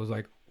Rogan kind of was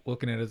like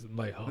looking at us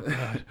like, oh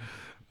god,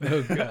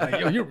 oh god,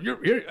 like, yo,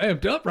 you're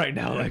amped up right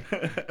now. Like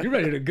you're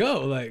ready to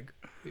go. Like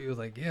he was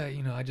like, yeah,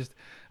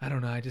 I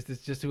don't know,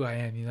 it's just who I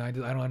am. I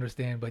don't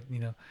understand, but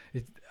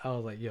I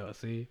was like, yo,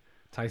 see.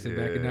 Tyson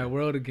back in that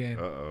world again.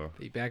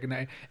 He back in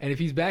that, and if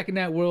he's back in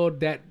that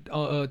world that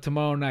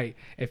tomorrow night,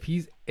 if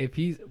he's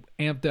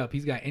amped up,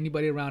 he's got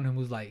anybody around him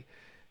who's like,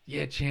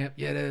 yeah, champ,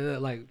 yeah,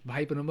 like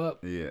hyping him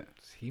up. Yeah,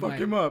 fuck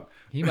him up.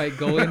 He might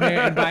go in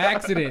there and by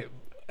accident,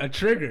 a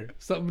trigger,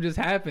 something just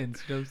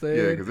happens. You know what I'm saying?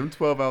 Yeah, because them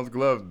 12-ounce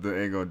gloves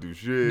they ain't gonna do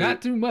shit.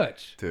 Not too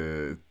much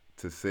to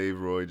save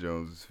Roy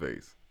Jones's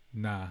face.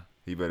 Nah,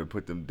 he better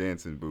put them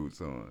dancing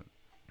boots on.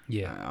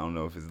 Yeah, I don't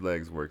know if his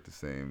legs work the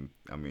same.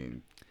 I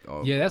mean,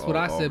 that's what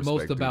I said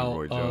most about.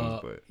 Roy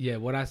Jones,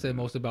 what I said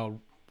most about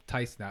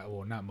Tyson.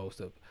 Not most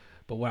of,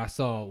 but what I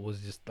saw was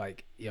just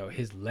like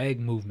his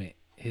leg movement,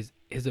 his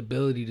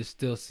ability to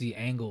still see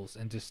angles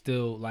and to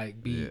still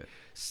be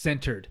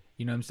centered.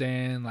 You know what I'm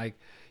saying? Like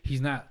he's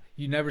not.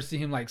 You never see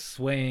him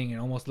swaying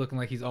and almost looking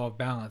like he's off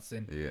balance.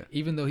 And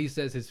even though he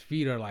says his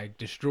feet are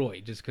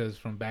destroyed just because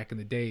from back in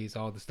the days,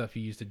 all the stuff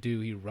he used to do,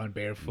 he'd run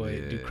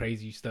barefoot, do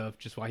crazy stuff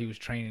just while he was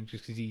training,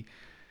 just because he,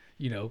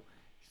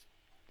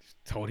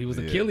 told he was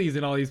Achilles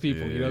and all these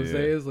people. You know what I'm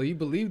saying? So he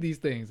believed these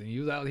things and he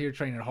was out here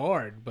training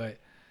hard, but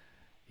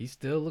he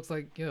still looks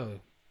like,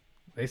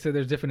 they said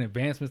there's different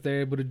advancements they're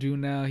able to do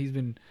now. He's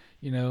been,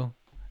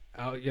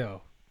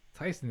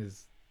 Tyson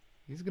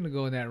he's going to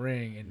go in that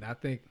ring, and I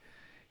think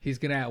he's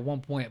gonna at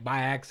one point by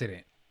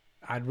accident.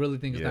 I really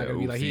think it's not gonna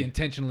be he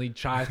intentionally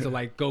tries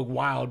to go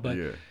wild, but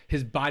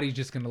his body's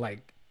just gonna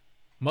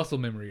muscle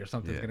memory or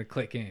something's gonna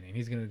click in, and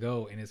he's gonna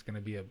go, and it's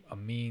gonna be a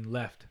mean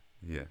left.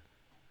 Yeah,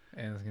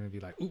 and it's gonna be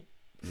oop.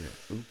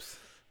 Yeah, oops.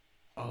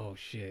 Oh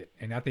shit!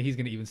 And I think he's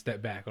gonna even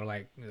step back or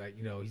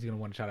he's gonna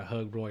want to try to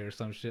hug Roy or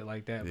some shit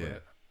like that. Yeah.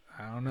 But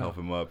I don't know. Help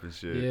him up and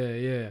shit.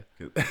 Yeah.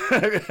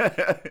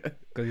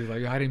 Because he's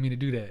like, I didn't mean to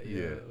do that.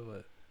 Yeah.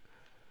 But,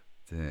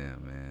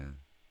 damn, man.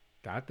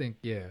 I think,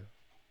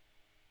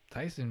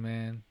 Tyson,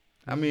 man.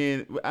 I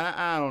mean,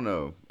 I don't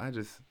know.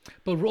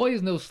 But Roy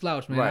is no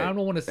slouch, man. Right. I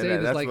don't want to say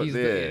this like he's.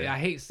 I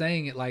hate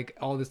saying it like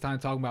all this time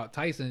talking about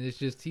Tyson. It's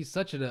just he's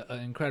such an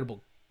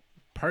incredible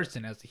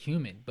person as a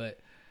human.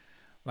 But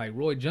like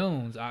Roy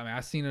Jones, I mean,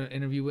 I seen an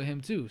interview with him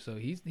too. So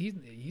he's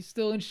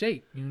still in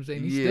shape. You know what I'm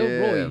saying? He's still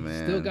Roy. Man.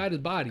 He's still got his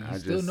body. He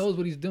still knows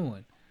what he's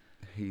doing.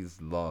 He's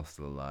lost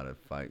a lot of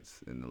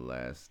fights in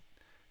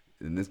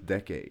this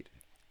decade.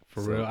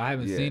 For real, I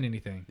haven't seen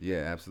anything.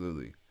 Yeah,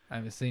 absolutely. I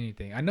haven't seen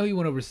anything. I know he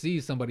went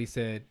overseas, somebody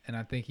said, and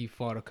I think he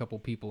fought a couple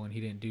people and he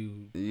didn't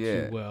do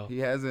too well. He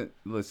hasn't.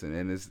 Listen,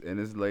 in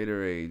his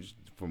later age,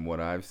 from what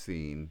I've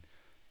seen,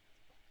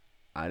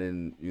 I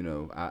didn't.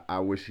 I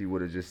wish he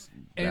would have just.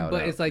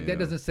 But it's like that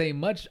doesn't say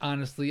much,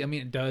 honestly. I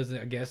mean, it does,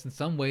 I guess, in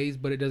some ways,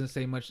 but it doesn't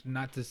say much.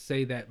 Not to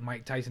say that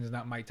Mike Tyson is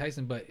not Mike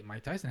Tyson, but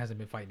Mike Tyson hasn't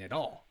been fighting at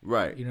all.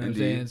 Right. You know what I'm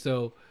saying?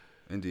 So.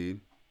 Indeed.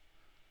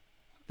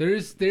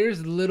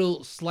 There's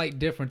little slight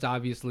difference,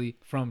 obviously,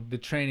 from the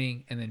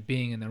training and then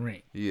being in the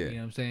ring. Yeah. You know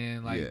what I'm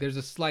saying? Like, there's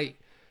a slight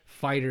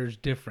fighter's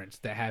difference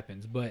that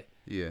happens. But,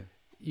 I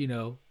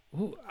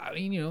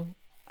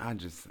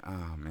just,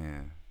 oh,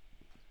 man.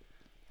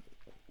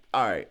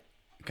 All right.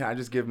 Can I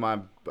just give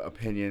my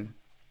opinion?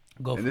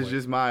 Go for it. And this is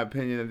just my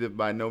opinion.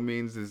 By no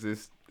means is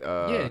this...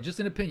 just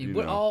an opinion.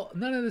 But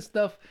none of this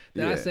stuff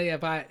that I say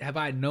have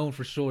I known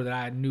for sure that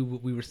I knew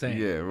what we were saying.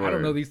 Yeah, right. I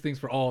don't know these things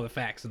for all the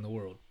facts in the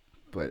world.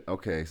 But,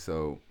 okay,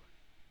 so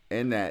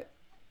in that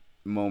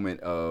moment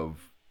of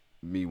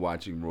me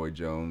watching Roy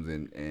Jones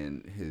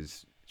and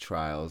his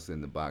trials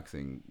in the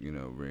boxing,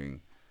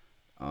 ring,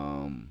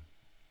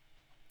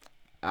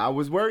 I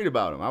was worried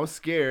about him. I was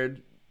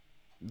scared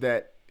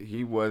that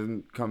he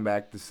wasn't come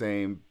back the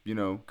same,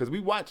 because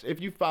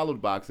if you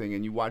followed boxing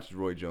and you watched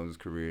Roy Jones'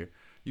 career,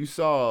 you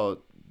saw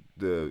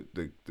the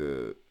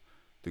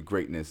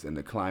greatness and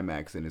the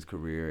climax in his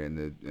career and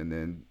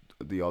then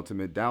the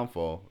ultimate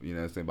downfall,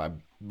 by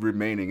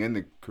remaining in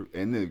the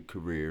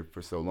career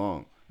for so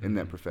long, in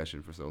that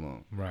profession for so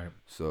long. Right.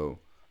 So,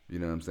 you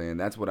know what I'm saying?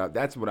 That's what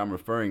I'm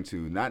referring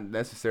to. Not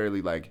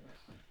necessarily like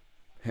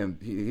him.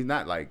 He's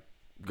not like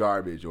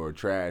garbage or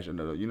trash. You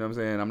know what I'm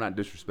saying? I'm not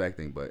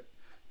disrespecting, but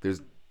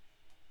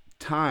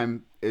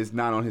time is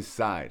not on his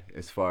side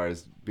as far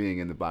as being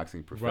in the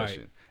boxing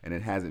profession, and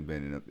it hasn't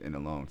been in a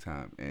long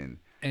time.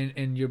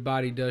 And your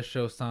body does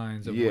show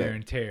signs of wear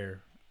and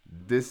tear.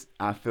 This,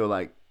 I feel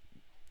like,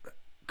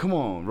 come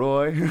on,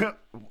 Roy,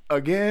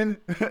 again?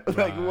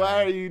 Like,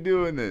 why are you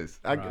doing this?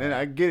 And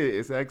I get it.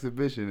 It's an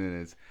exhibition,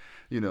 and it's,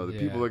 the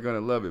people are going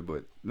to love it,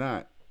 but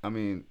not, I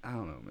mean, I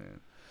don't know, man.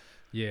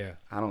 Yeah.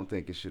 I don't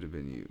think it should have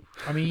been you.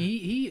 I mean,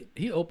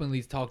 he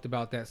openly talked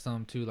about that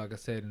some, too, like I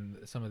said, in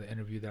some of the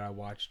interview that I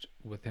watched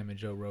with him and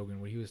Joe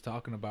Rogan, where he was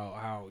talking about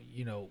how,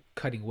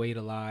 cutting weight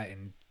a lot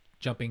and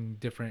jumping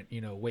different,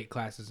 weight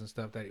classes and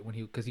stuff, that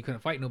because he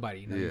couldn't fight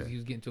nobody. He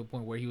was getting to a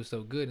point where he was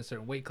so good in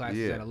certain weight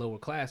classes at a lower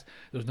class,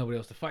 there was nobody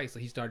else to fight. So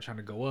he started trying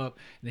to go up,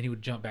 and then he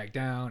would jump back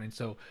down. And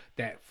so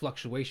that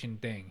fluctuation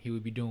thing he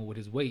would be doing with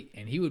his weight,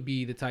 and he would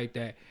be the type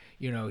that,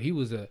 he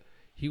was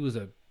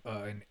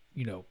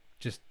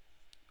just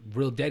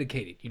real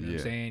dedicated. You know what I'm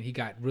saying? He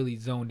got really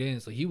zoned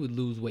in, so he would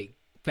lose weight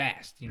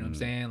fast, what I'm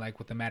saying? Like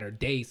with a matter of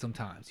days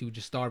sometimes. He would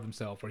just starve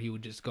himself, or he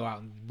would just go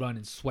out and run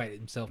and sweat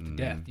himself to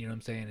death, you know what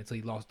I'm saying, until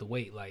he lost the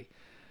weight. Like,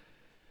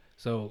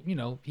 so,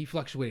 he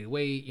fluctuated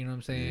weight, you know what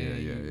I'm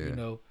saying?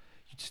 You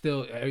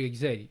still, like you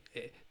said,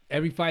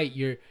 every fight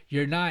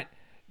you're not,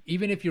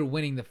 even if you're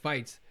winning the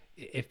fights,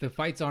 if the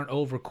fights aren't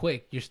over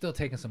quick, you're still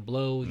taking some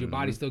blows, your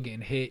body's still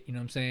getting hit, you know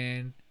what I'm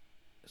saying?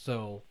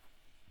 So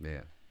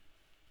yeah.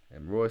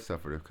 And Roy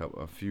suffered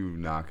a few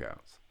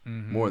knockouts.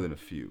 More than a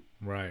few.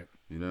 Right.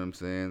 You know what I'm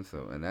saying?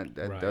 So, and that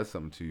does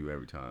something to you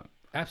every time.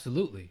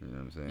 Absolutely. You know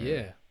what I'm saying?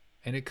 Yeah.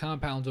 And it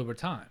compounds over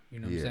time. You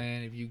know what I'm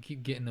saying? If you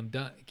keep getting them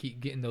done, keep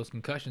getting those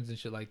concussions and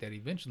shit like that,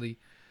 eventually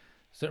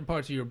certain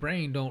parts of your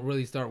brain don't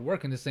really start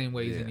working the same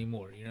ways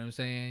anymore. You know what I'm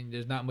saying?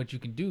 There's not much you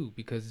can do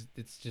because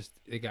it's just,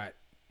 it got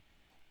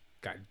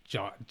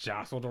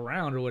jostled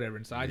around or whatever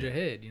inside your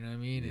head. You know what I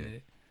mean? Yeah.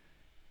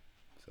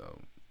 So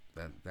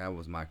that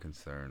was my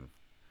concern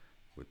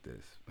with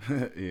this.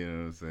 You know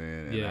what I'm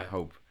saying? And I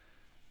hope,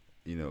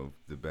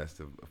 the best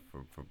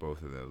for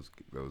both of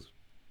those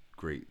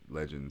great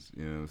legends.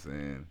 You know what I'm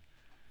saying?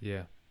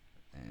 Yeah.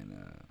 And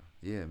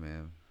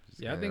man.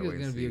 I think it's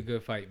gonna be a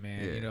good fight,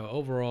 man.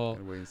 Overall,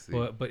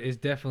 but it's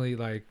definitely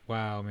like,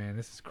 wow, man,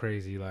 this is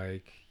crazy.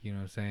 Like, you know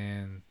what I'm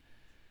saying?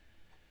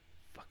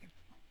 Fucking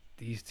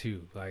these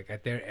two, like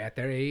at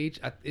their age,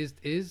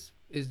 is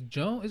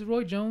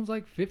Roy Jones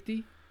like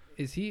 50?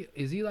 Is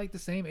he like the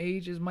same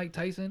age as Mike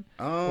Tyson,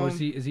 or is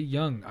he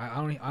young? I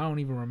don't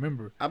even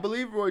remember. I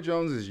believe Roy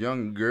Jones is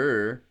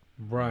younger,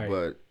 right?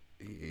 But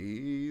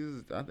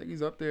I think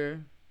he's up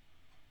there.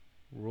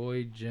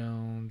 Roy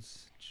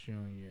Jones Jr.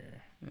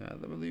 Yeah, I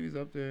believe he's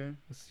up there.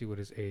 Let's see what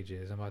his age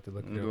is. I'm about to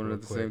look it up. Doing it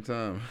at the same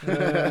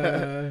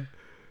time.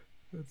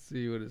 Let's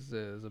see what it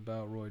says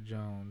about Roy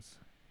Jones.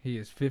 He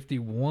is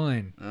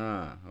 51.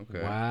 Ah,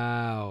 okay.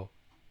 Wow.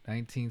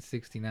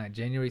 1969.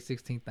 January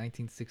 16th,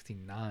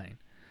 1969.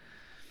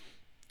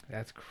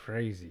 That's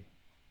crazy.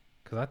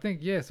 Cause I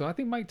think so I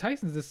think Mike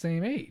Tyson's the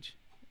same age,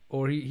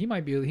 or he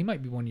might be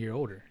 1 year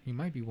older. He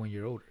might be 1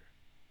 year older.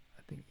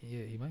 I think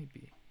he might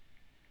be.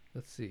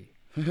 Let's see.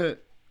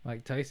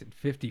 Mike Tyson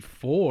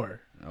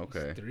 54.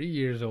 Okay. He's 3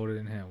 years older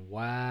than him.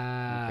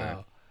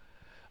 Wow.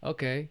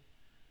 Okay.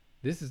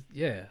 This is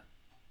yeah.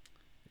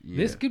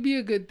 This could be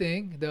a good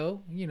thing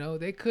though. You know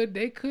they could.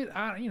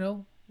 You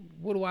know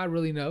what do I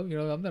really know? You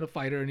know I'm not a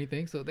fighter or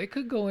anything, so they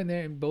could go in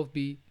there and both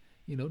be,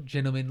 you know,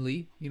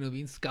 gentlemanly, you know,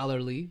 being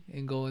scholarly,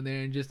 and go in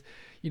there and just,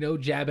 you know,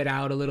 jab it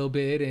out a little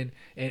bit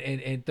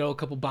and throw a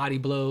couple body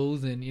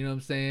blows, and you know what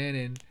I'm saying,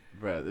 and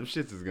bro, them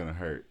shits is gonna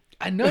hurt.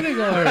 I know they're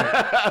gonna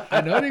hurt.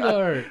 I know they're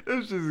gonna hurt.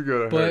 Them shits is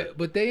gonna hurt.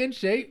 But they in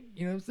shape,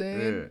 you know what I'm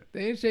saying? Yeah.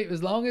 They in shape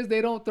as long as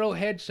they don't throw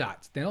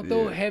headshots. They don't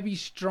throw heavy,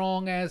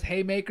 strong ass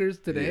haymakers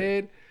to the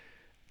head.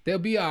 They'll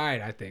be all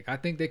right, I think. I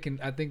think they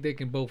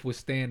can both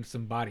withstand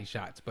some body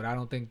shots, but I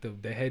don't think the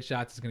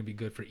headshots is gonna be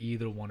good for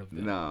either one of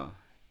them. No.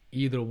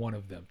 Either one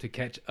of them. To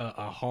catch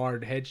a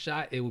hard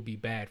headshot, it would be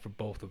bad for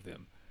both of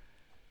them.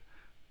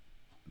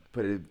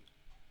 But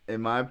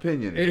in my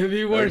opinion, it'd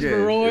be worse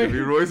for Roy. It'd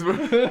be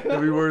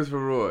worse for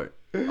Roy.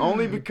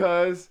 Only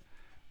because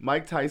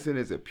Mike Tyson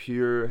is a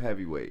pure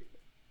heavyweight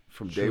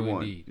from day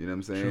one. You know what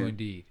I'm saying? True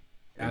indeed.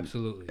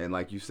 Absolutely. And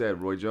like you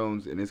said, Roy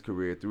Jones in his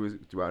career,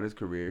 throughout his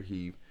career,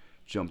 he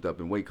jumped up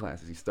in weight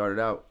classes. He started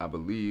out, I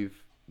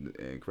believe,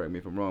 and correct me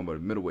if I'm wrong,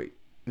 but middleweight.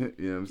 You know what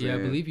I'm saying? Yeah, I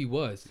believe he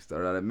was. He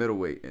started out at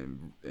middleweight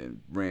and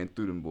ran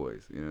through them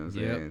boys. You know what I'm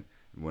saying?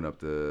 Went up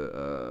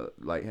to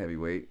light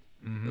heavyweight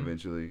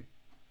eventually.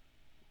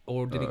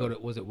 Or did he go to,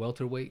 was it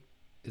welterweight?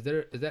 Is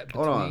that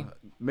between?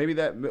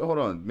 Hold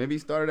on. Maybe he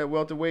started at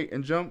welterweight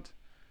and jumped.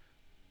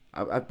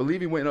 I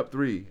believe he went up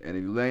 3 and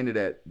he landed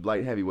at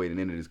light heavyweight and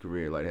ended his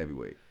career light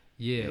heavyweight.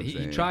 Yeah, you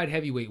know he tried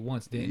heavyweight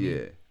once, didn't he?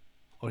 Yeah.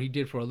 Or he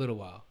did for a little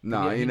while.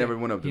 Nah, he never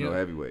went up to no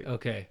heavyweight.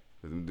 Okay.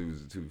 Because them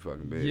dudes are too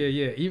fucking big.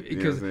 Yeah.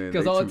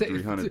 Because all it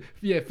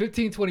takes,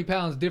 15, 20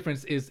 pounds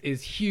difference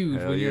is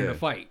huge when you're in a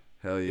fight.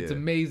 Hell yeah. It's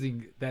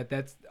amazing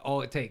that's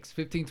all it takes.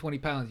 15, 20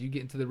 pounds, you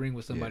get into the ring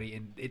with somebody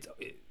and it's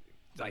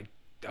like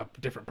a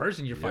different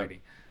person you're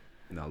fighting.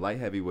 No, light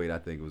heavyweight I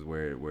think was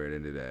where it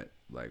ended at.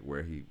 Like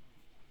where he,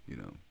 you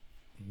know,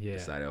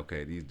 decided,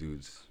 okay, these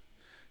dudes,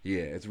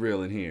 it's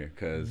real in here,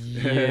 because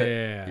he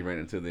ran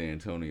into the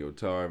Antonio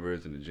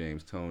Tarvers and the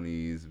James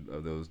Tonys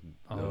of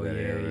that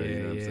era, you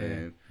know what I'm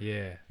saying?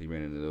 Yeah. He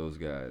ran into those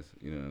guys,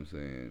 you know what I'm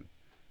saying?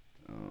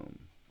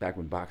 Back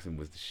when boxing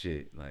was the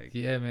shit, like.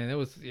 Yeah, man,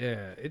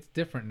 it's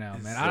different now,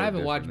 man. I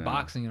haven't watched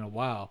boxing in a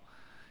while,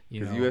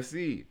 you know.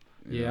 UFC.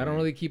 I don't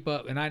really keep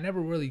up, and I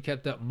never really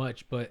kept up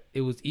much, but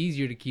it was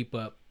easier to keep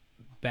up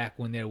back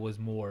when there was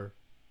more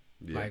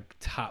like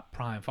top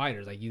prime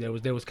fighters. Like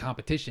there was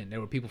competition.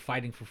 There were people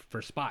fighting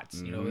for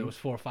spots. You know, there was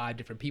 4 or 5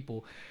 different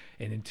people,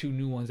 and then 2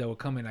 new ones that were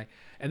coming. Like,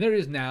 and there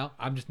is now.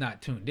 I'm just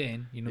not tuned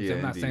in. You know, what I'm saying?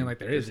 I'm not saying like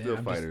there isn't. There's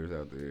still fighters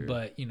out there,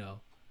 but you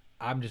know,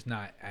 I'm just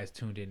not as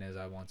tuned in as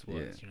I once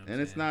was. You know, and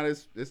it's not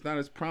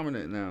as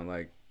prominent now.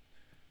 Like,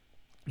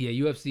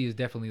 UFC is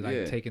definitely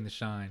like taking the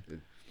shine.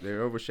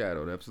 They're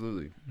overshadowed,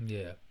 absolutely.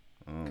 Yeah,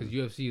 because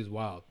UFC is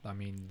wild. I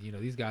mean, you know,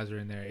 these guys are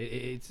in there.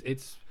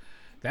 It's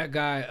that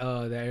guy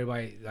that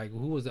everybody like.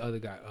 Who was the other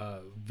guy?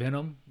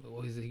 Venom.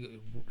 What is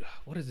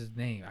his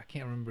name? I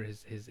can't remember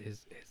his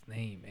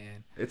name,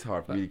 man. It's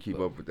hard for me to keep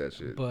up with that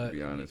shit. To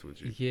be honest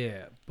with you.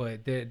 Yeah,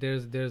 but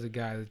there's a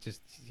guy that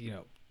just, you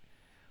know,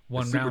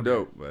 one round. Super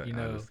dope, but you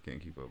know, I just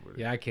can't keep up with it.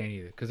 Yeah, I can't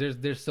either, because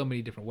there's so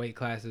many different weight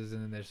classes,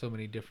 and then there's so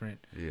many different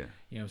you know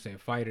what I'm saying,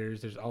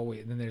 fighters. There's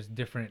always, and then there's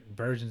different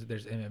versions.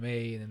 There's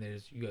MMA, and then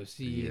there's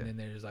UFC, and then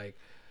there's like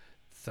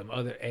some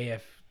other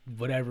AF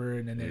whatever,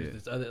 and then there's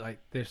this other like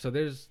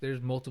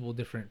there's multiple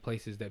different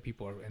places that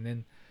people are, and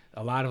then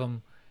a lot of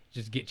them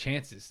just get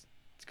chances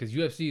because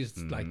UFC is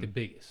like the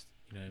biggest.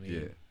 You know what I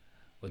mean? Yeah.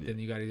 But then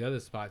you got these other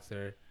spots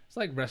there. It's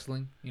like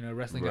wrestling. You know,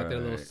 wrestling got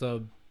their little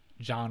sub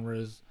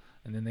genres,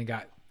 and then they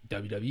got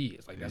WWE.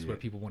 It's like that's where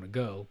people want to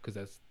go because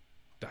that's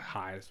the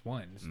highest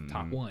one. It's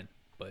top one.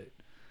 But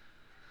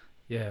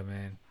yeah,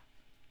 man.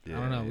 I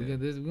don't know. We're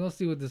gonna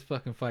see what this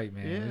fucking fight,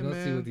 man. We're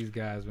gonna see what these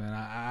guys, man.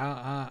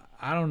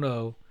 I don't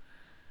know.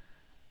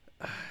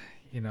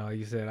 You know, like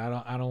you said,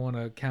 I don't want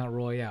to count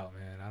Roy out,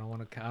 man. I don't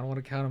want to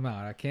count him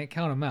out. I can't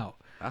count him out.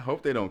 I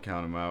hope they don't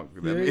count him out. I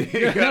hope they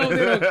don't count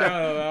him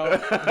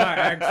out by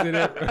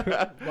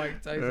accident.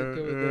 Mike Tyson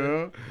coming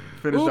down.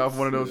 Finish off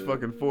one of those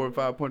fucking 4 or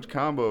 5 punch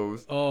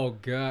combos. Oh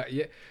God,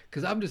 yeah.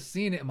 Because I'm just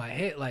seeing it in my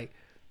head, like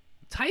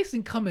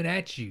Tyson coming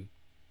at you.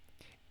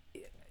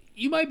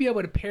 You might be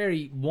able to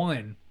parry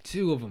 1,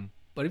 2 of them,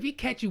 but if he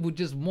catch you with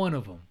just one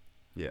of them,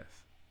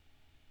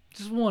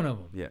 just one of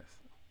them,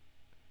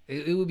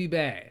 it would be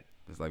bad.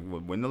 It's like,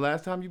 when the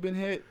last time you've been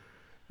hit?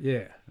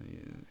 Yeah.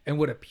 And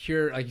with a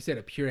pure, like you said,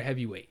 a pure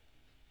heavyweight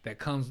that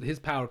comes, his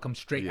power comes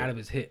straight out of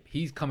his hip.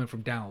 He's coming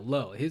from down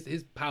low.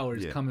 His power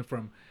is coming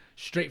from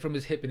straight from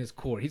his hip and his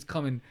core. He's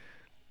coming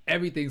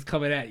everything's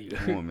coming at you.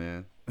 Come on,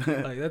 man.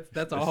 Like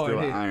that's a hard still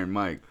hit. An Iron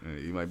Mike.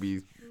 He might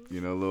be, a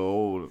little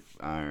old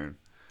Iron.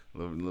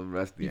 Little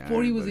rusty before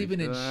iron, he was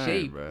even in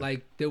shape. Iron,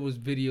 like there was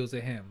videos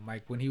of him,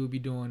 like when he would be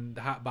doing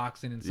the hot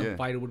boxing and some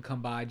fighter would come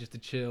by just to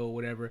chill or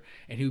whatever,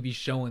 and he would be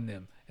showing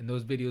them, and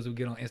those videos would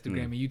get on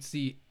Instagram, and you'd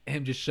see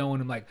him just showing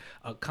them like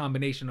a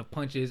combination of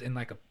punches and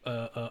like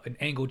an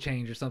angle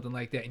change or something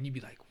like that, and you'd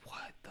be like,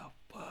 what the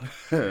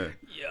fuck?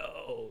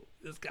 Yo,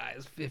 this guy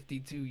is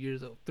 52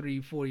 years old,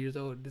 4 years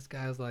old. This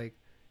guy's like,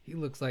 he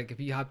looks like if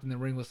he hopped in the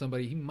ring with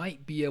somebody, he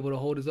might be able to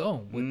hold his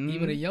own with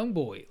even a young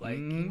boy. Like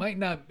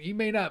he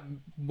may not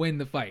win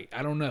the fight.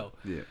 I don't know.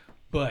 Yeah.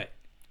 But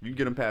you can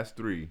get him past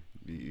 3.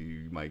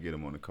 You might get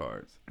him on the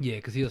cards. Yeah,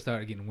 because he'll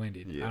start getting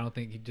winded. Yeah. I don't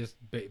think he just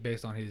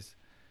based on his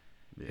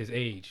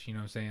age. You know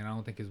what I'm saying? I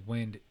don't think his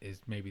wind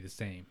is maybe the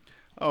same.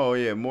 Oh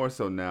yeah, more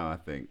so now I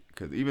think,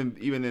 because even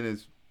in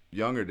his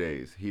younger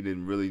days, he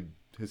didn't really.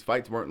 His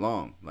fights weren't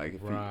long. Like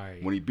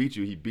when he beat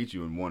you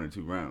in 1 or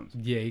 2 rounds.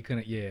 Yeah, he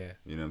couldn't. Yeah.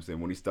 You know what I'm saying?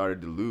 When he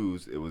started to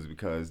lose, it was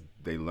because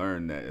they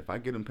learned that if I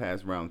get him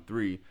past round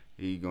 3,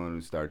 he's going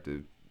to start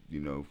to,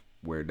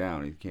 wear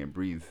down. He can't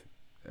breathe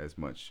as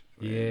much.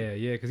 Yeah,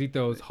 because he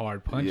throws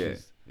hard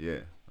punches. Yeah.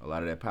 A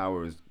lot of that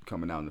power is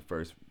coming out in the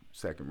first,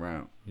 second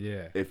round.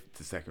 Yeah. If it's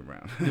the second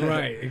round.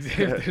 Right.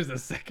 Exactly. If there's a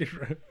second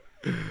round.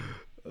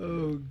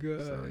 Oh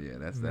God. So yeah,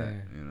 that's that.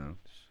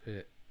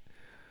 Shit.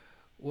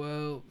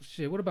 Well,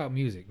 shit. What about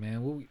music,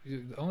 man?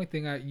 The only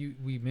thing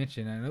we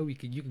mentioned, I know you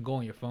can go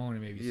on your phone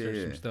and maybe search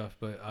some stuff,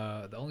 but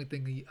the only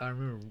thing I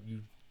remember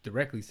you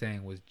directly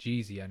saying was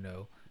Jeezy. I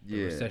know.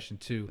 The Recession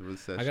 2.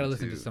 I gotta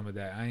listen to some of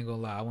that. I ain't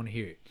gonna lie. I want to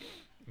hear it.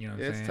 You know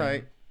what I'm saying? It's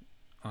tight.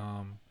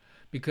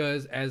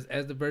 Because as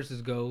the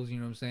verses goes, you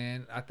know what I'm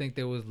saying, I think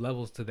there was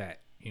levels to that.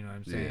 You know what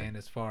I'm saying?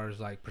 As far as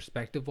like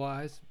perspective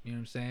wise, you know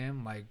what I'm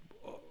saying? Like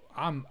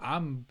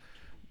I'm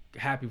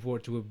happy for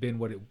it to have been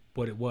what it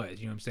was,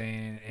 you know what I'm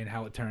saying, and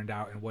how it turned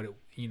out and what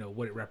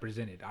it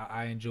represented.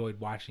 I enjoyed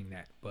watching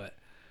that, but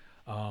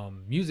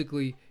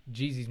musically,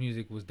 Jeezy's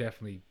music was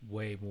definitely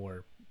way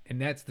more,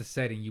 and that's the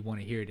setting you want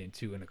to hear it in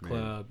too, in a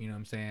club. You know what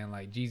I'm saying?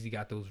 Like Jeezy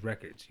got those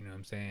records, you know what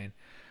I'm saying,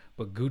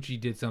 but Gucci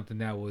did something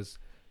that was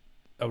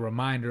a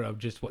reminder of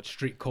just what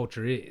street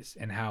culture is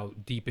and how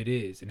deep it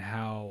is and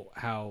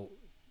how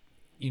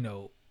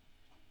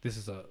this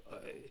is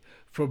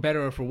for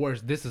better or for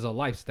worse, this is a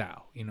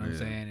lifestyle, you know what I'm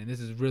saying? And this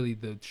is really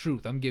the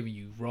truth. I'm giving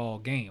you raw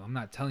game. I'm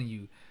not telling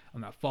you,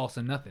 I'm not false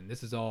or nothing.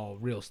 This is all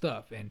real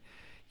stuff. And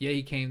yeah,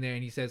 he came there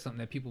and he said something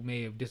that people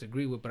may have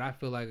disagreed with, but I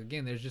feel like,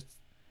 again,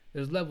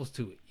 there's levels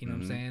to it. You know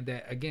what I'm saying?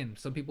 That, again,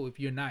 some people, if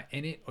you're not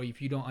in it or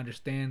if you don't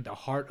understand the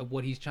heart of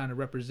what he's trying to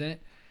represent,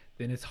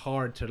 then it's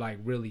hard to like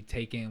really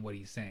take in what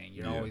he's saying.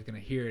 You're always going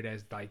to hear it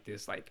as like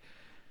this, like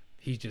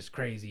he's just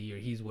crazy or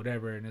he's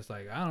whatever. And it's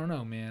like, I don't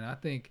know, man. I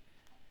think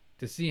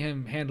to see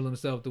him handle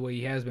himself the way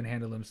he has been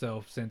handling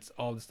himself since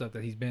all the stuff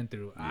that he's been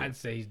through, I'd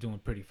say he's doing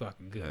pretty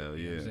fucking good. Hell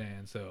you know what I'm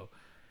saying? So,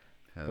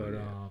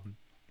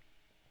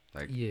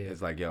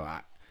 it's like, yo,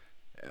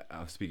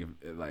 I'm speaking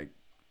like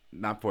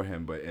not for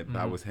him, but if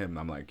I was him,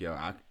 I'm like, yo,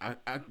 I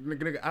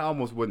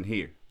almost wasn't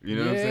here. You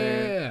know what I'm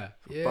saying?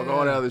 Yeah. Fuck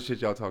all that other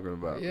shit y'all talking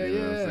about. Yeah, you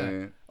know what I'm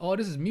saying? Oh,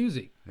 this is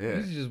music. Yeah.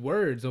 This is just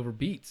words over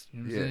beats.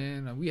 You know what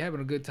I'm saying? We having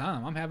a good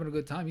time. I'm having a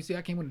good time. You see,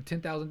 I came with a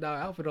 $10,000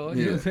 outfit on.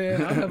 You know what I'm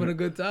saying? I'm having a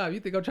good time. You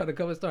think I'm trying to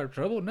come and start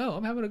trouble? No,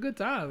 I'm having a good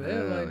time,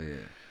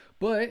 man.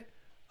 But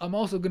I'm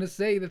also gonna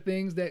say the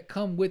things that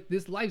come with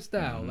this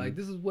lifestyle. Like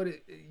this is what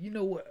it. You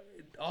know what?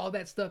 All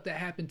that stuff that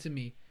happened to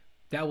me,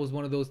 that was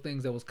one of those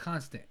things that was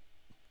constant.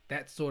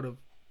 That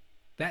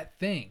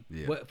thing.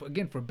 But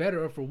again, for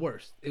better or for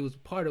worse, it was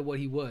part of what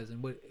he was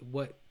and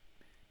what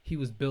he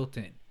was built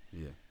in.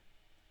 Yeah.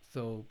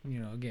 So,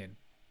 again,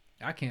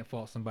 I can't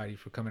fault somebody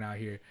for coming out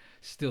here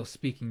still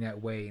speaking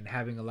that way and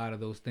having a lot of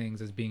those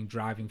things as being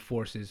driving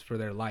forces for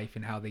their life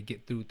and how they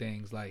get through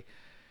things, like,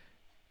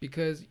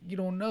 because you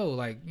don't know,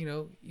 like,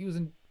 he was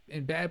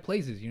in bad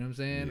places, you know what I'm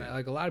saying?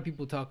 Like, a lot of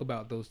people talk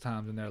about those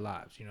times in their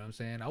lives, you know what I'm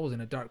saying? I was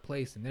in a dark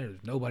place and there's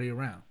nobody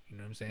around, you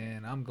know what I'm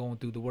saying? I'm going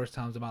through the worst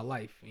times of my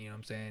life, you know what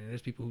I'm saying? And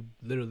there's people who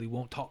literally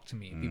won't talk to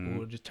me, and people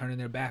who are just turning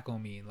their back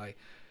on me, and like,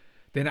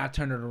 then I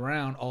turned it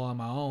around all on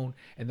my own,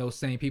 and those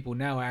same people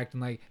now are acting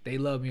like they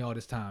love me all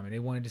this time and they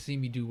wanted to see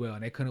me do well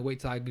and they couldn't wait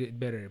till I get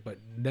better, but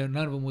none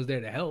of them was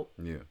there to help.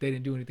 Yeah. They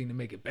didn't do anything to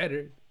make it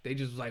better. They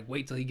just was like,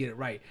 wait till he get it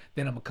right,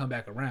 then I'm gonna come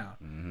back around.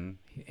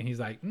 And he's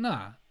like,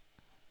 nah,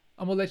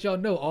 I'm gonna let y'all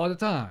know all the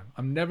time.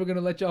 I'm never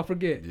gonna let y'all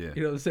forget. You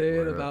know what I'm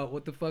saying? About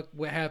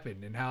what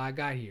happened and how I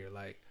got here.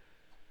 Like,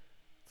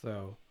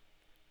 so,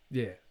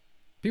 yeah.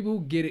 People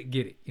who get it.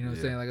 You know what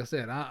I'm saying? Like I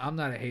said, I'm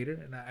not a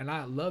hater, and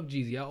I love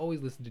Jeezy. I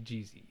always listen to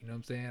Jeezy. You know what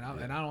I'm saying?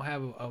 And I don't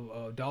have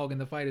a dog in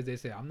the fight, as they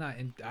say. I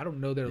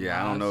don't know their lives.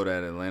 I don't know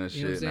that Atlanta shit.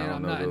 You know what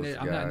I'm saying?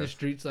 I'm not in the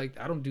streets. Like,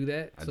 I don't do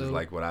that. I just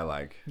like what I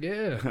like.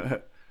 Yeah.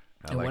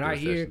 And like when I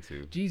hear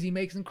too. Jeezy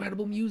makes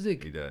incredible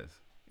music. He does.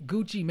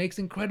 Gucci makes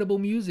incredible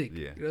music.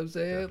 Yeah. You know what I'm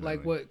saying? Definitely.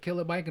 Like what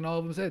Killer Mike and all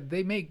of them said.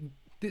 They make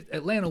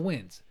Atlanta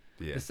wins.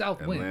 Yeah. The South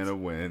wins. Atlanta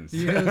wins.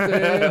 You know what I'm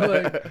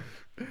saying? Like,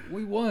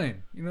 we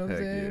won. You know what I'm Heck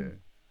saying? Yeah.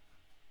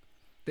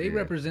 They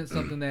represent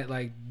something that,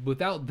 like,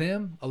 without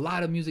them, a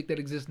lot of music that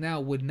exists now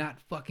would not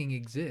fucking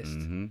exist.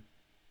 Mm-hmm.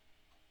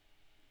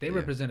 They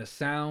represent a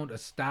sound, a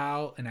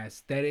style, an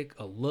aesthetic,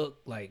 a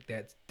look, like,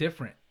 that's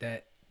different.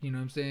 That, you know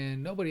what I'm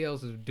saying? Nobody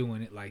else is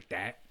doing it like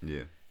that.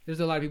 Yeah. There's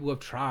a lot of people who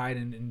have tried,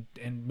 and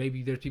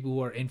maybe there's people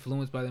who are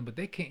influenced by them, but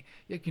they can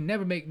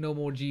never make no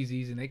more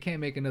Jeezys, and they can't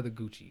make another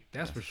Gucci.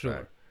 That's for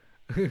sure.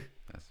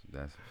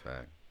 That's a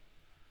fact.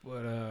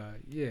 But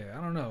yeah,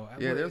 I don't know.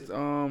 Yeah, there's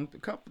a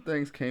couple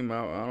things came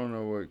out. I don't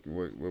know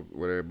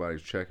what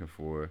everybody's checking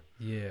for.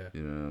 Yeah.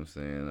 You know what I'm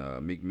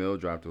saying? Meek Mill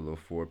dropped a little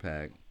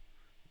 4-pack.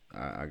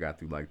 I got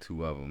through like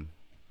 2 of them.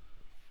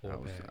 I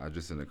was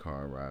just in the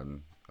car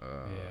riding.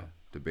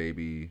 The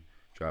Baby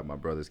dropped My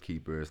Brother's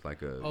Keeper. It's like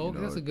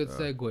that's a good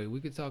segue.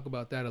 We could talk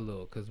about that a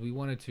little because we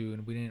wanted to,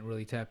 and we didn't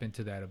really tap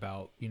into that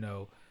about,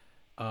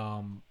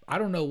 I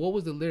don't know what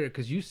was the lyric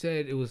because you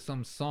said it was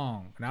some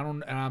song,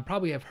 and I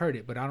probably have heard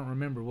it, but I don't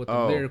remember what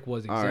the lyric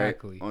was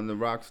exactly. Right. On the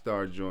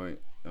Rockstar joint.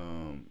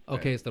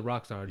 It's the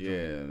Rockstar joint.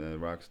 Yeah, the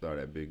Rockstar,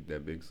 that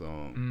big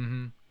song.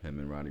 Mm-hmm. Him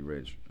and Roddy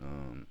Ricch.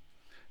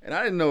 And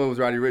I didn't know it was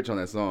Roddy Ricch on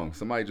that song.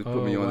 Somebody just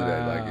put me onto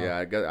that. Like, yeah,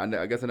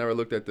 I guess I never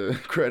looked at the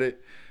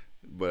credit,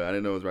 but I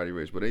didn't know it was Roddy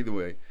Ricch. But either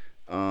way,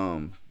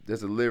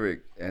 there's a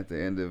lyric at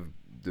the end of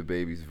the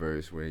Baby's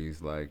verse where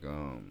he's like,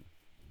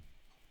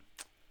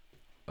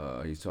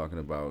 he's talking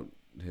about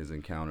his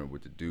encounter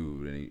with the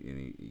dude, and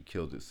he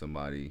killed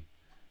somebody.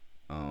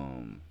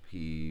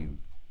 He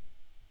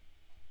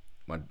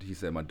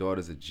said, my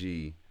daughter's a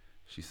G.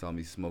 She saw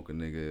me smoke a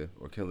nigga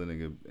or kill a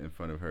nigga in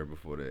front of her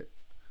before the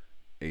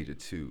age of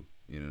 2.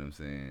 You know what I'm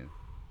saying?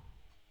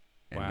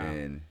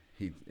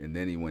 And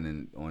then he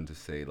went on to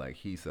say, like,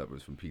 he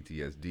suffers from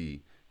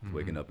PTSD,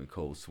 waking up in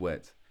cold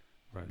sweats,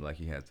 like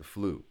he has the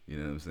flu. You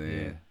know what I'm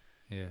saying?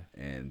 Yeah.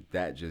 And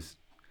that just,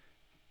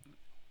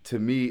 to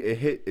me, it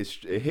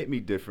hit me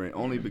different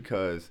only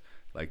because,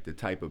 like, the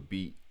type of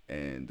beat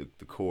and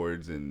the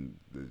chords and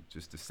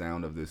just the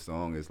sound of this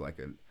song is like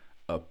an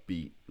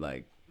upbeat,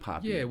 like,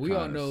 poppy. Yeah, we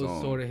all know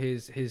song. Sort of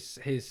his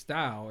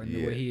style and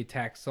the way he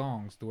attacks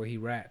songs, the way he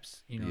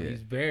raps.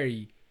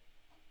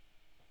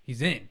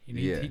 He's in.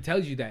 He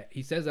tells you that.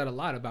 He says that a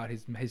lot about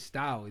his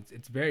style.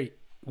 It's very,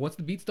 once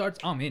the beat starts,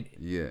 I'm in it.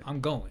 Yeah, I'm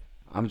going.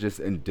 I'm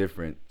just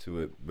indifferent to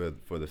it, but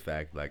for the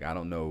fact, like, I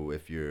don't know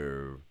if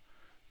you're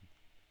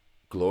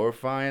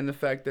glorifying the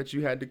fact that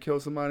you had to kill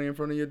somebody in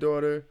front of your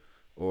daughter,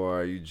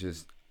 or are you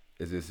just,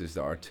 is this just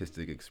the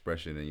artistic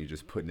expression and you're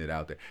just putting it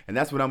out there? And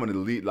that's what I'm gonna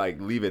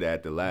leave it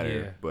at, the latter.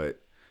 Yeah.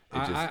 But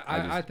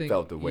I think,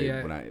 felt the way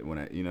when I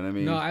you know what I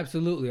mean? No,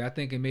 absolutely. I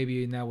think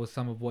that was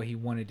some of what he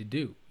wanted to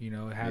do.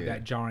 Have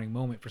that jarring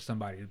moment for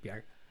somebody to be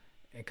like,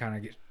 and kind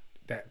of get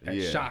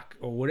that shock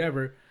or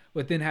whatever,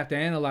 but then have to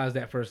analyze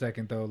that for a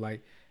second though.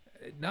 Like,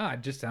 nah,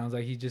 it just sounds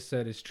like he just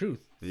said his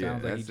truth.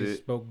 Sounds like he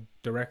just spoke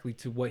directly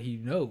to what he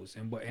knows,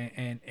 and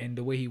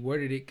the way he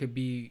worded it could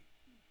be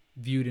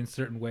viewed in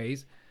certain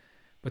ways,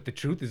 but the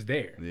truth is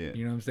there. Yeah.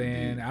 You know what I'm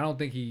saying? Indeed. I don't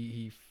think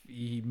he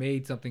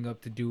made something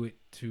up to do it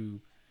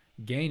to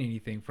gain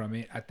anything from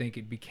it. I think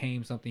it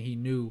became something he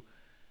knew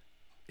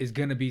is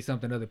going to be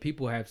something other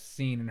people have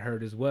seen and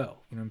heard as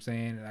well. You know what I'm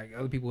saying? Like,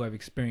 other people have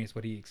experienced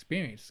what he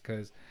experienced,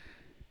 because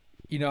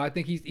I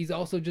think he's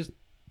also just,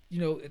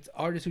 it's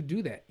artists who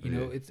do that.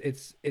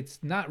 It's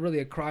not really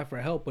a cry for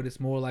help, but it's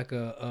more like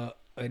an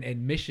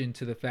admission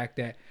to the fact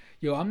that,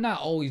 I'm not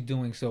always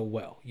doing so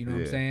well. You know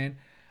what I'm saying?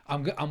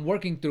 I'm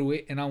working through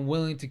it, and I'm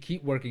willing to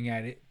keep working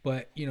at it,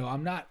 but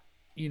I'm not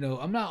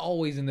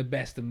always in the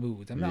best of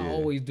moods. I'm not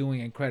always doing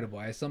incredible,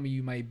 as some of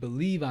you might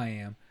believe I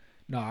am.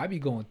 No, I be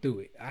going through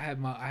it. I have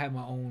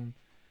my own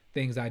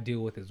things I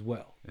deal with as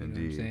well. You know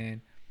what I'm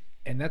saying?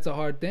 And that's a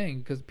hard thing,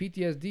 because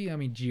PTSD, I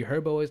mean, G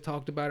Herbo has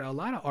talked about it. A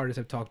lot of artists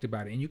have talked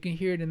about it, and you can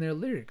hear it in their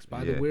lyrics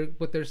by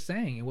what they're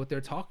saying and what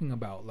they're talking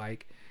about.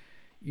 Like,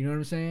 you know what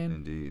I'm saying?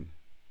 Indeed.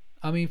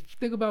 I mean,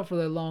 think about for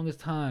the longest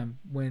time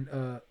when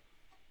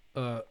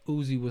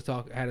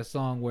Uzi had a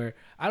song where,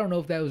 I don't know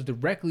if that was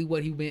directly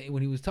what he meant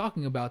when he was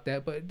talking about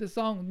that, but the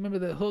song, remember,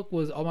 the hook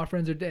was "All my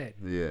friends are dead."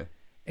 Yeah.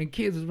 And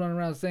kids was running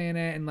around saying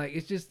that, and like,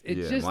 it's just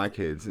my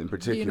kids in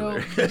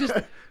particular. Just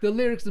the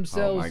lyrics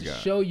themselves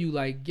show you,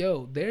 like,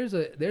 yo, there's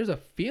a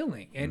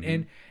feeling,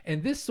 and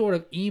this sort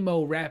of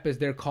emo rap, as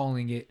they're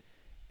calling it,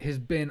 has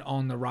been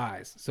on the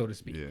rise, so to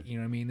speak. You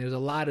know what I mean? There's a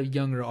lot of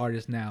younger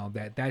artists now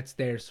that's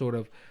their sort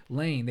of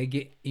lane. They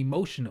get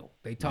emotional.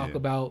 They talk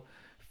about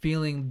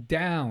feeling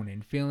down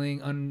and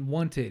feeling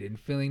unwanted and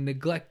feeling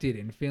neglected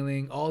and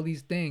feeling all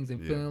these things and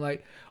feeling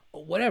like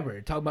whatever.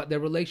 Talk about their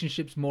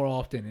relationships more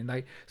often, and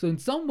like, so in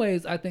some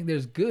ways I think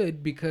there's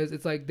good, because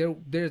it's like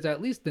there's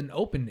at least an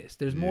openness.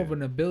 There's more of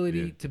an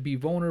ability to be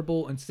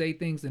vulnerable and say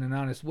things in an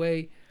honest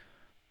way,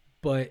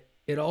 but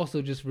it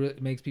also just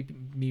makes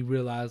me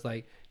realize,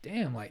 like,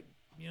 damn, like,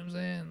 you know what I'm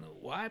saying?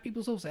 Why are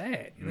people so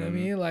sad? You know what I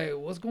mean? Like,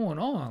 what's going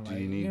on? Like,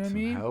 do you need know what some I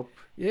mean? help?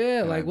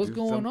 Yeah, like, what's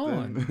going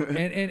on?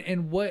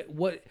 and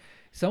what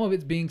some of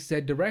it's being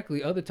said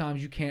directly. Other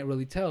times you can't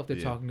really tell if they're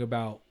talking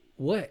about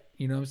what,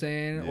 you know what I'm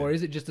saying? Or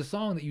is it just a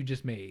song that you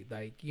just made?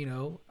 Like,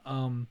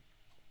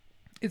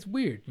 it's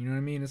weird. You know what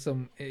I mean?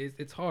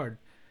 It's hard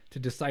to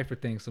decipher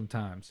things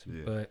sometimes.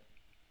 Yeah. But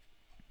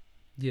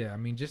yeah, I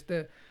mean, just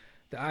the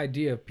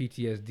idea of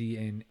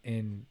PTSD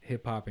in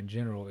hip hop in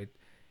general,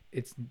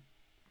 it's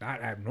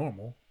not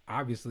abnormal,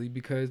 obviously,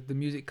 because the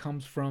music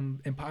comes from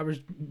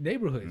impoverished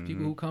neighborhoods. Mm-hmm.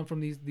 People who come from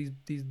these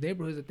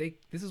neighborhoods that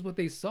this is what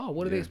they saw.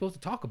 What are they supposed to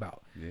talk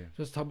about? Yeah,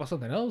 supposed to talk about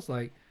something else,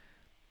 like,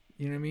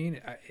 you know what I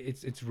mean?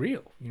 It's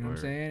real. You know what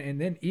I'm saying? And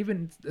then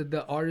even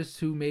the artists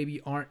who maybe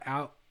aren't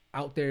out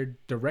there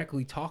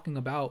directly talking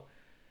about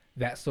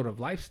that sort of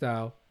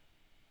lifestyle,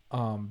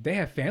 they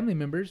have family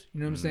members,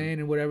 you know what I'm saying,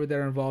 and whatever that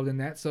are involved in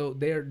that. So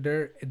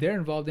they're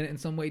involved in it in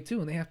some way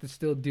too, and they have to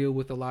still deal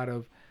with a lot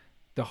of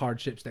the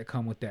hardships that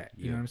come with that.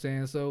 You know what I'm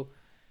saying? So,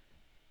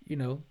 you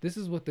know, this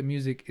is what the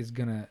music is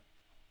gonna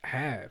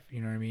have.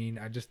 You know what I mean?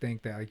 I just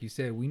think that, like you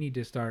said, we need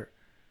to start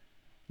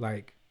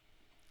like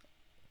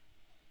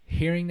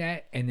hearing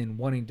that and then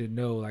wanting to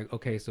know, like,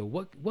 okay, so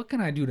what can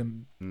I do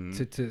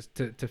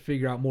to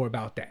figure out more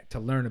about that, to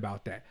learn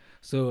about that.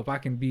 So if I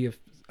can be of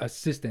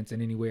assistance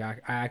in any way, I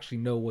actually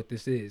know what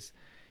this is.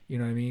 You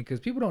know what I mean? Because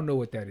people don't know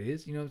what that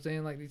is. You know what I'm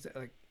saying?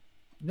 Like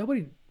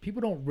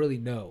people don't really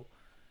know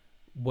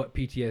what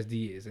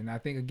PTSD is. And I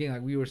think, again,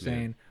 like we were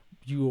saying,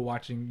 you were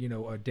watching, you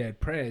know, a Dead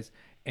Prez,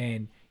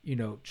 and, you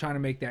know, trying to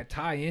make that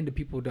tie into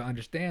people to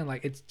understand,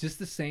 like, it's just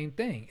the same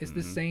thing. It's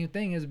the same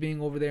thing as being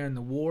over there in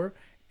the war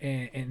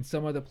and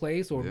some other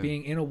place, or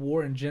being in a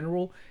war in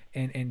general,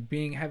 and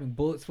having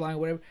bullets flying,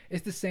 whatever.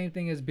 It's the same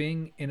thing as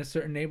being in a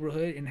certain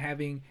neighborhood and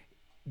having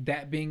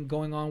that being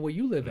going on where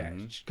you live at,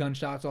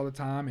 gunshots all the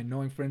time, and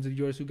knowing friends of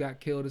yours who got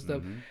killed and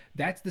stuff.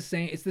 That's the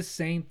same. It's the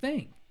same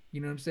thing. You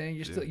know what I'm saying?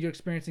 You're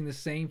experiencing the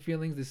same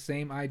feelings, the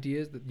same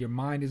ideas. That your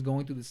mind is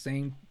going through the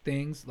same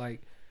things.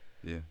 Like,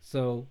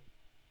 so,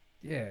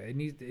 yeah, it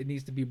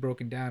needs to be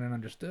broken down and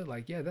understood.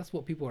 Like, yeah, that's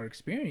what people are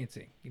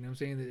experiencing. You know what I'm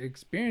saying? They're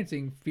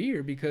experiencing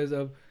fear because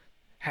of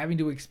having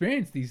to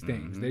experience these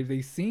things.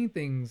 They've seen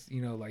things,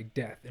 you know, like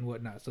death and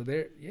whatnot. So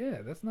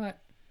that's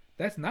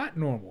not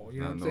normal. You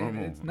know what I'm saying?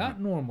 It's not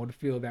normal to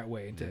feel that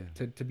way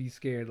and to be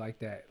scared like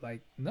that.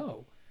 Like,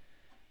 no.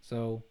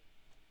 So.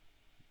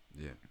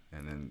 Yeah,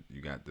 and then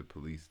you got the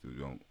police who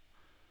don't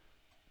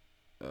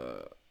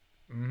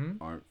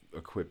aren't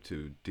equipped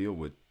to deal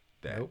with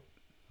that. Nope.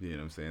 You know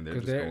what I'm saying? They're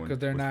just going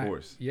with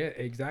force. Yeah,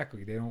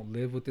 exactly. They don't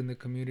live within the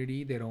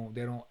community. They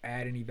don't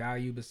add any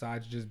value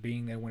besides just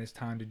being there when it's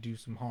time to do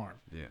some harm.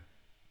 Yeah,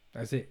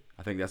 that's it.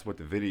 I think that's what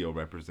the video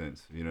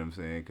represents. You know what I'm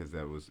saying?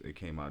 Because it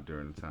came out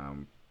during the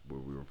time where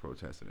we were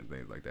protesting and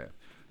things like that.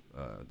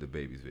 The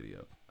baby's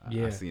video.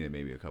 I've seen it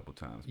maybe a couple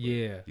times.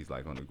 Yeah, he's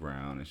like on the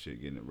ground and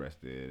shit, getting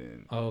arrested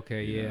and. Oh,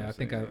 okay, yeah, I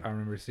think I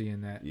remember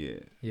seeing that. Yeah,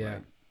 yeah.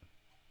 Like,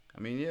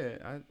 I mean,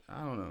 yeah,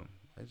 I don't know.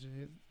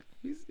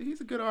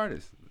 He's a good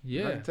artist.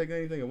 Yeah, not to take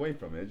anything away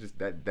from it. It's just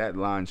that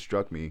line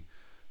struck me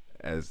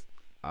as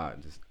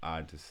odd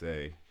to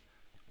say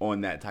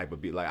on that type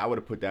of beat. Like, I would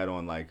have put that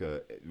on like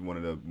one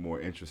of the more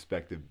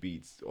introspective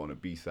beats on a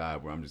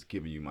B-side where I'm just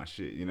giving you my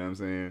shit. You know what I'm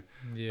saying?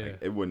 Yeah. Like,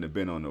 it wouldn't have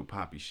been on no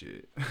poppy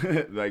shit.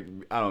 Like,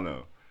 I don't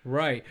know.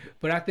 Right,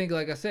 but I think,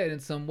 like I said, in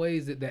some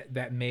ways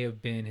that may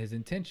have been his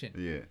intention.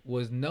 Yeah,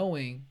 was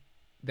knowing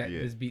that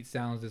this beat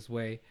sounds this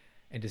way,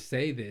 and to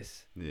say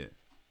this. Yeah.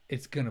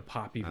 It's gonna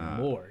pop even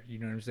more. You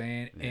know what I'm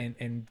saying? Yeah.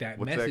 And that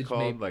what's message.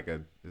 What's that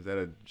called? Is that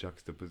a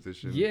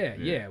juxtaposition?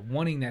 Yeah,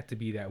 wanting that to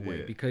be that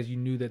way because you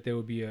knew that there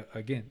would be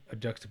a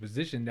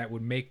juxtaposition that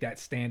would make that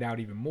stand out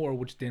even more,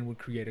 which then would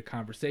create a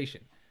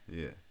conversation.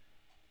 Yeah.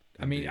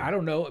 I mean, I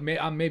don't know.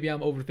 Maybe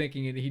I'm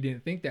overthinking it. He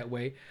didn't think that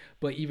way,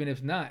 but even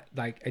if not,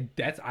 like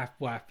that's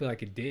what I feel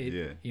like it did.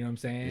 Yeah. You know what I'm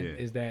saying? Yeah.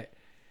 Is that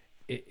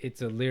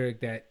it's a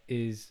lyric that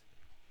is.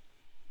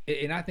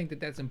 And I think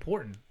that that's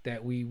important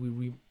that we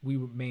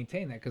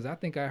maintain that, because I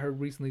think I heard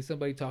recently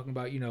somebody talking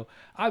about, you know,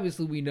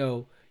 obviously we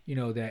know, you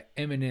know, that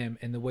Eminem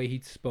and the way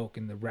he spoke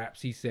and the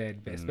raps he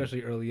said,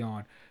 especially early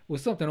on,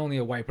 was something only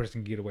a white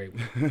person can get away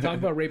with. Talking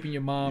about raping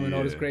your mom and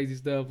all this crazy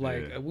stuff,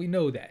 like we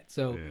know that.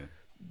 So,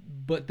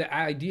 but the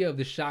idea of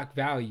the shock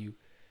value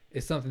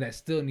is something that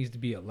still needs to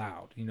be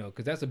allowed, you know,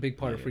 because that's a big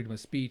part of freedom of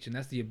speech, and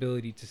that's the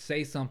ability to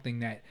say something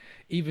that,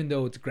 even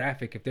though it's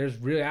graphic, if there's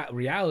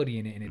reality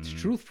in it and it's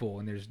truthful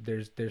and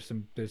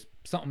there's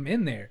something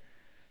in there,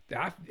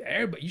 that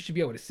everybody, you should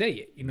be able to say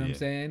it. You know what I'm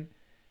saying?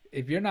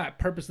 If you're not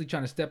purposely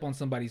trying to step on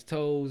somebody's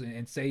toes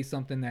and say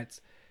something that's,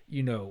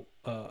 you know,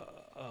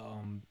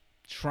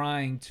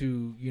 trying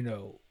to, you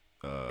know,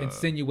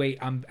 insinuate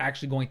I'm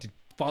actually going to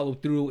follow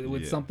through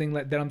with something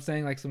that I'm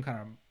saying, like some kind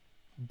of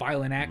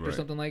violent act or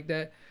something like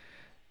that.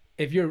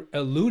 If you're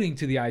alluding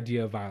to the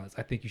idea of violence,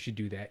 I think you should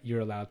do that.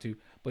 You're allowed to,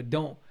 but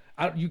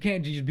you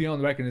can't just be on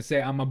the record and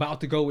say I'm about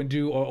to go and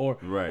do or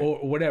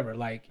whatever.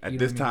 Like, at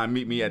this time,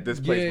 meet me at this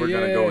place. We're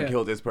gonna go and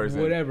kill this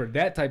person. Whatever,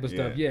 that type of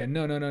stuff. Yeah,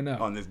 no.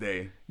 On this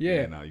day.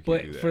 Yeah, no, you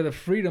can't do that. For the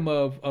freedom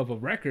of a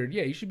record,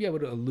 you should be able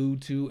to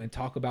allude to and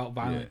talk about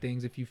violent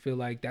things if you feel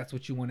like that's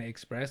what you want to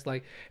express.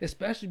 Like,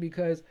 especially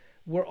because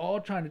we're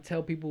all trying to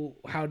tell people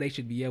how they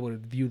should be able to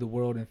view the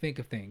world and think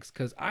of things.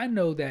 Because I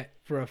know that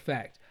for a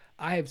fact,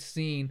 I have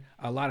seen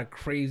a lot of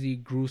crazy,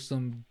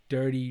 gruesome,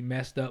 dirty,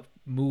 messed up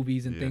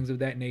movies and things of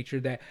that nature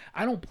that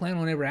I don't plan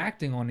on ever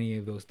acting on any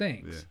of those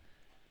things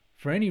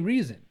for any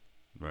reason.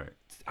 Right.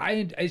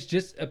 It's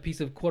just a piece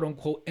of quote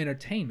unquote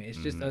entertainment. It's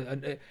just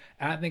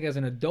I think as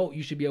an adult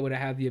you should be able to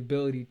have the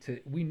ability to.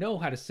 We know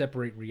how to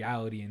separate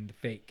reality and the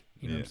fake.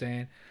 You know what I'm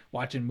saying?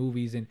 Watching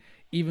movies and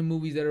even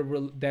movies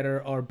that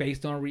are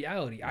based on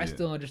reality. I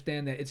still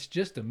understand that it's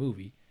just a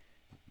movie.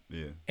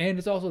 Yeah. And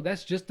it's also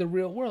that's just the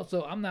real world.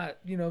 So I'm not,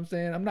 you know what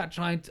I'm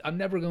saying? I'm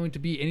never going to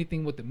be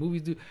anything what the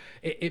movies do.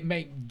 It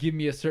may give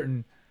me a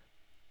certain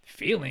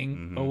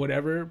feeling or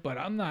whatever, but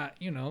I'm not,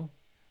 you know.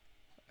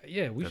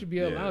 Yeah, we should be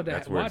allowed to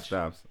that's watch. Where it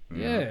stops.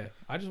 Yeah,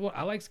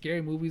 I like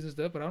scary movies and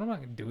stuff, but I'm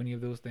not gonna do any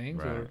of those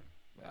things. Right.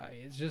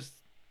 It's just,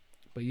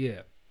 but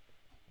yeah,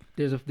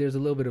 there's a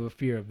little bit of a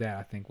fear of that.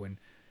 I think when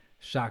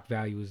shock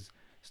value is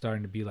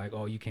starting to be like,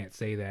 oh, you can't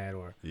say that,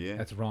 or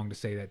that's wrong to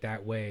say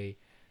that way.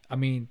 I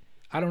mean,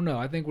 I don't know.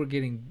 I think we're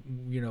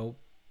getting, you know,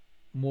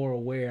 more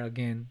aware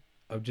again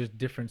of just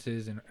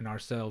differences in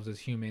ourselves as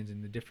humans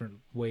and the different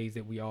ways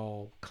that we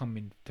all come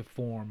into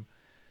form,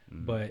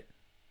 but.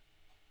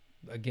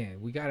 Again,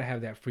 we got to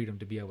have that freedom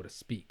to be able to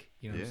speak,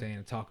 you know what I'm saying,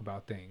 and talk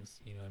about things,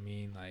 you know what I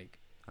mean? Like,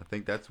 I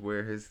think that's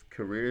where his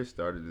career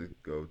started to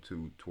go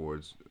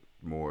towards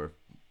more,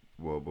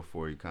 well,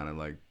 before he kind of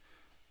like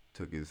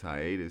took his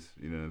hiatus,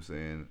 you know what I'm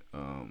saying?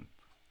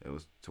 It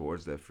was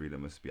towards that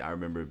freedom of speech. I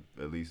remember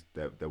at least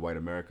that White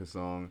America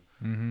song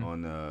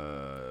on,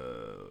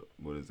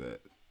 what is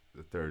that?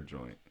 The third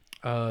joint.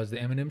 Is the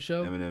Eminem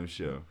Show? Eminem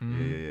Show.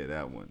 Yeah,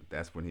 that one.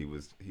 That's when he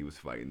was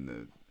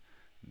fighting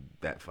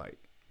that fight.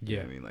 You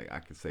know what I mean? Like, I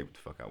can say what the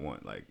fuck I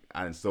want. Like,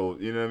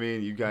 you know what I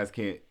mean? You guys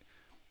can't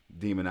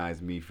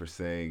demonize me for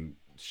saying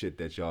shit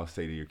that y'all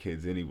say to your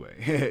kids anyway.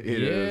 You know what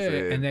I'm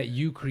saying? And that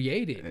you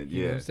created.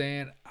 You know what I'm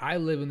saying? I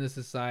live in the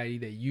society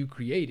that you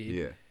created.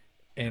 Yeah.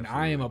 And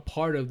absolutely. I am a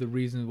part of the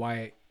reason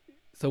why.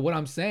 So what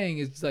I'm saying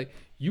is just like,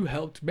 you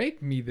helped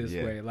make me this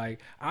way.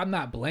 Like, I'm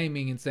not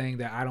blaming and saying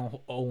that I don't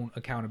own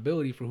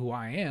accountability for who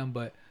I am,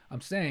 but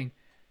I'm saying,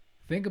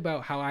 think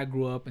about how I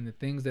grew up and the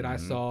things that I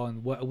saw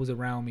and what was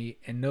around me,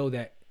 and know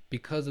that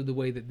because of the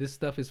way that this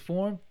stuff is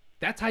formed,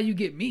 that's how you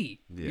get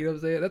me. You know what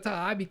I'm saying? That's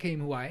how I became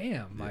who I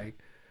am. Like,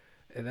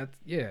 and that's,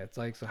 it's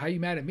like, so how you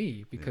mad at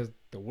me? Because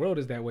the world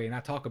is that way, and I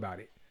talk about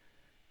it.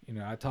 You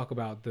know, I talk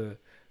about the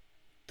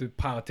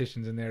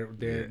politicians and their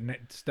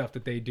stuff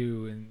that they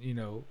do, and, you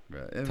know,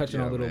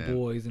 touching on little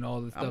boys and all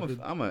the stuff.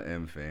 I'm an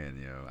M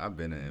fan, yo. I've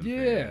been an M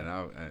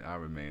fan, and I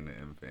remain an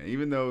M fan.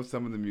 Even though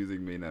some of the music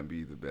may not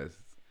be the best,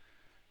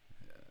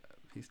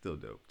 he's still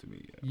dope to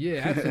me. Yo.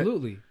 Yeah,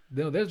 absolutely.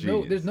 No, there's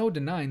no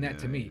denying that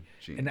to me.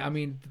 Genius. And I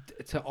mean,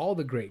 to all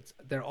the greats,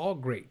 they're all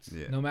greats,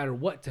 no matter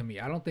what to me.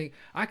 I don't think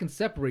I can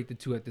separate the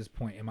two at this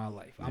point in my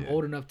life. I'm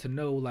old enough to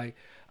know, like,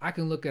 I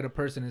can look at a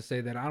person and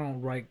say that I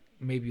don't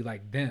maybe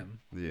like them.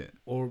 Yeah.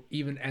 Or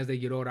even as they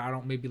get older, I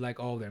don't maybe like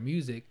all their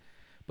music.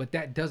 But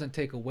that doesn't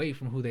take away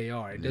from who they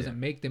are. It doesn't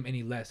make them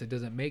any less. It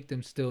doesn't make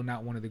them still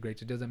not one of the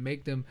greats. It doesn't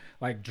make them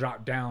like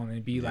drop down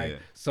and be like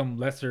some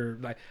lesser,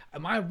 like,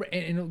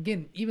 and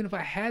again, even if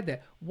I had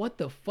that, what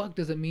the fuck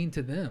does it mean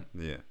to them?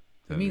 Yeah.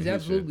 It means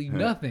absolutely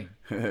nothing.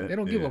 They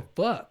don't give a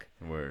fuck.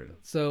 Word.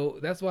 So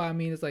that's why, I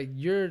mean, it's like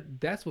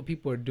that's what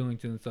people are doing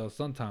to themselves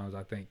sometimes,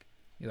 I think.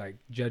 You're like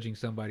judging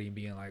somebody and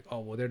being like, oh,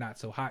 well, they're not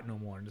so hot no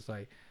more. And it's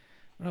like,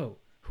 no.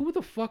 Who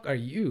the fuck are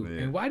you?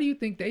 Yeah. And why do you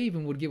think they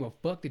even would give a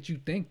fuck that you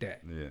think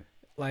that? Yeah.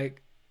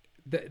 Like,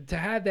 to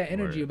have that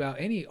energy about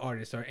any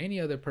artist or any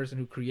other person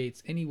who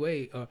creates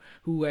anyway, or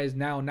who has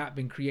now not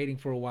been creating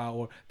for a while,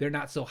 or they're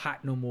not so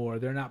hot no more,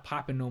 they're not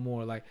popping no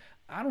more. Like,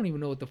 I don't even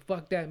know what the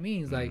fuck that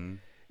means. Like,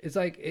 it's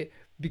like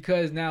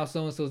because now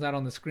so-and-so's not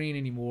on the screen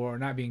anymore or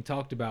not being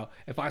talked about.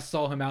 If I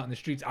saw him out in the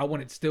streets, I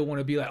wouldn't still want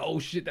to be like, oh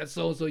shit, that's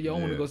so-and-so. Yo, I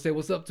want to go say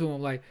what's up to him.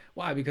 Like,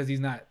 why? Because he's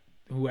not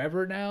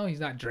whoever now, he's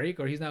not Drake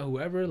or he's not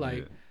whoever,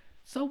 like,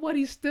 so what?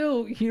 He's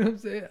still, you know what I'm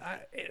saying?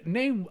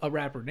 Name a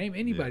rapper, name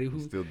anybody who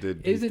still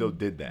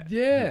did that.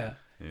 Yeah.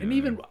 And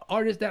even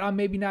artists that I'm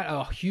maybe not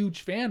a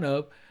huge fan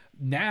of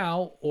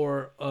now,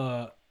 or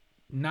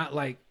not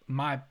like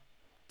my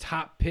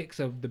top picks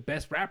of the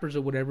best rappers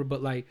or whatever,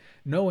 but like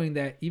knowing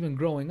that even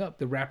growing up,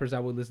 the rappers I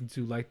would listen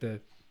to, like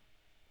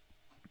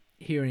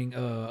hearing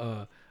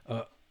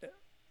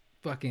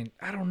fucking,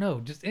 I don't know,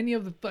 just any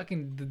of the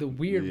fucking the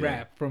weird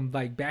rap from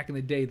like back in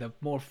the day, the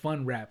more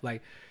fun rap,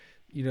 like,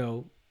 you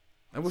know.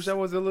 I wish I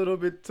was a little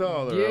bit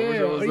taller. Yeah, I wish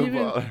I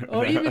was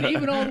or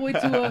even all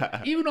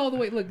the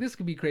way to look, this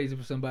could be crazy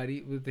for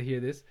somebody to hear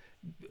this.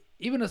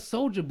 Even a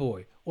Soulja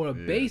Boy or a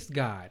Bass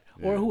God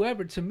or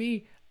whoever, to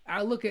me,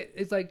 I look at,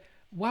 it's like,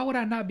 why would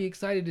I not be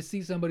excited to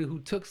see somebody who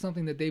took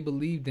something that they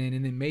believed in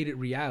and then made it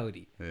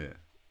reality? Yeah.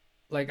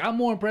 Like, I'm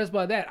more impressed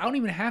by that. I don't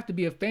even have to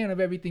be a fan of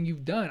everything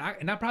you've done.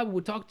 I probably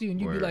would talk to you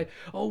and you'd be like,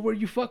 oh, where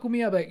you fuck with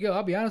me? I'd be like, yo,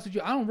 I'll be honest with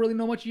you, I don't really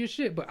know much of your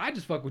shit, but I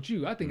just fuck with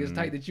you. I think it's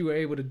tight that you were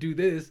able to do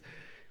this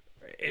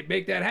and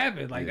make that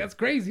happen. Like, that's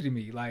crazy to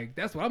me. Like,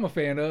 that's what I'm a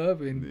fan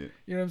of. And you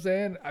know what I'm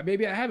saying?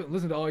 Maybe I haven't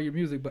listened to all your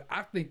music, but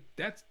I think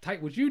that's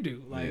tight what you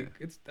do. Like,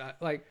 it's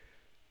like,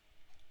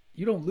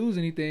 you don't lose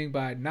anything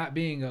by not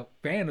being a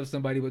fan of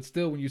somebody, but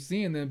still when you're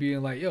seeing them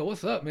being like, yo,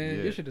 what's up,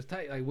 man? Your shit is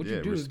tight. Like what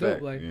you do respect, is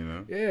dope. Like, you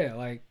know? yeah,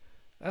 like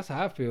that's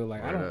how I feel.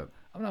 Like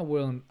I'm not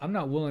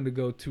willing to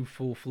go too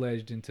full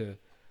fledged into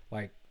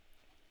like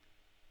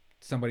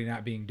somebody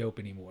not being dope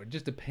anymore. It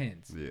just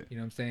depends. Yeah. You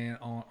know what I'm saying?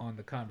 On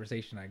the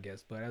conversation, I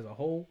guess. But as a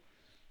whole,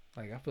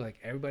 like I feel like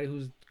everybody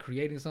who's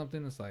creating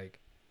something, it's like,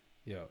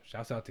 yo,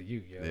 shouts out to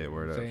you. Yo, yeah,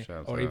 word up.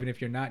 Shouts or out. even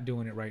if you're not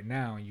doing it right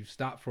now and you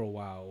stop for a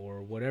while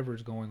or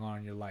whatever's going on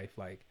in your life,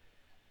 like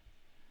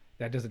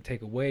that doesn't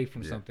take away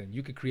from something.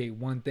 You could create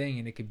one thing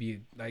and it could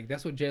be like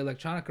that's what Jay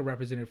Electronica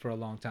represented for a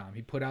long time.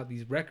 He put out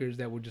these records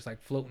that were just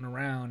like floating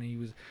around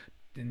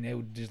and they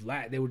would just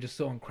they were just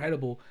so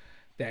incredible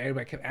that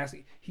everybody kept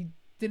asking. He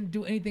didn't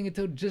do anything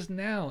until just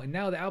now, and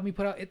now the album he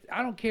put out,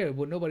 I don't care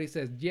what nobody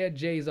says. Yeah,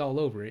 Jay's all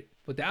over it,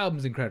 but the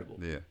album's incredible.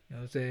 Yeah, you know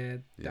what I'm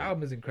saying? The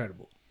album is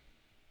incredible.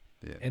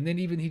 Yeah, and then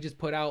even he just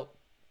put out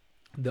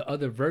the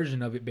other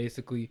version of it,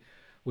 basically,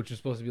 which was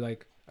supposed to be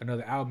like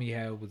another album he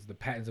had was the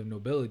Patents of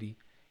Nobility.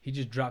 He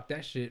just dropped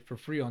that shit for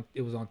free on.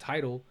 It was on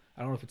Tidal.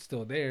 I don't know if it's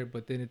still there,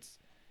 but then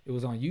it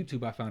was on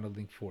YouTube. I found a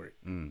link for it.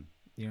 You know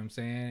what I'm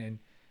saying? And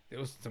there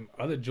was some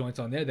other joints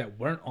on there that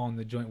weren't on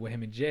the joint with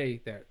him and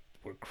Jay that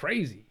were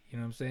crazy. You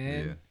know what I'm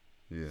saying?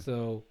 Yeah.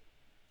 So,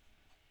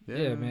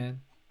 yeah, man.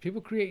 People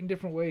create in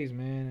different ways,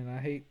 man, and I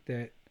hate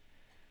that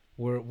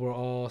we're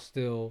all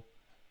still,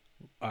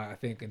 I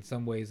think, in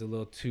some ways, a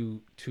little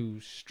too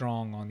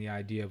strong on the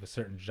idea of a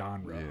certain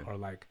genre or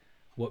like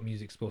what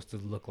music's supposed to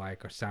look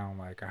like or sound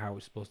like or how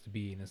it's supposed to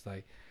be. And it's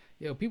like,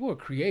 yo, people are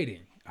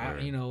creating,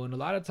 you know, and a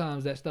lot of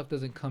times that stuff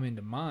doesn't come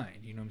into mind.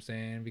 You know what I'm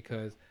saying?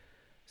 Because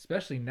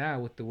especially now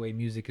with the way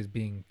music is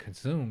being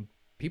consumed,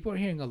 people are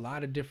hearing a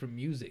lot of different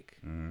music.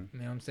 You know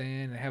what I'm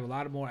saying? They have a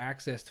lot of more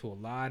access to a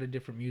lot of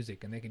different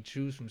music, and they can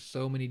choose from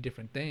so many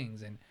different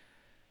things. And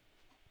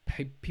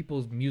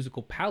people's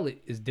musical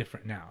palette is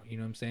different now. You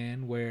know what I'm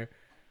saying? Where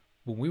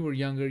when we were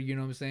younger, you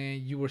know what I'm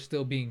saying, you were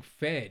still being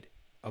fed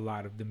a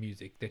lot of the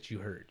music that you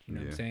heard. You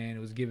know what I'm saying?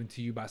 It was given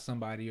to you by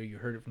somebody, or you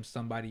heard it from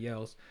somebody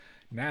else.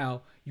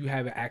 Now you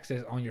have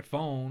access on your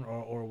phone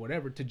or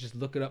whatever to just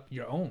look it up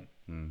your own.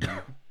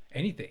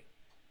 Anything.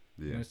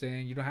 You know what I'm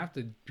saying? You don't have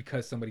to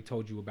because somebody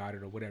told you about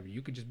it or whatever.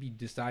 You could just be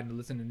deciding to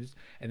listen to this,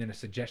 and then a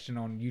suggestion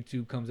on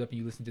YouTube comes up and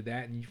you listen to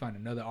that, and you find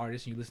another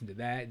artist and you listen to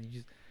that, and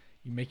you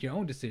make your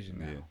own decision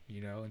now.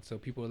 You know, and so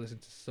people are listening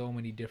to so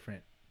many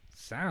different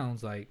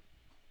sounds. Like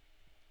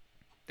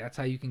that's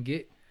how you can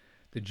get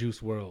the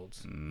Juice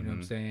Worlds. You know what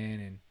I'm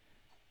saying?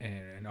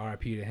 And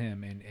RIP to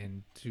him,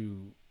 and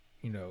to,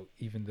 you know,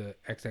 even the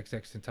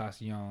XXX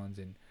Tentacion's,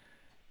 and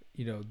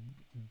you know,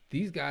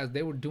 these guys,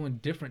 they were doing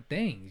different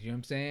things, you know what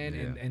I'm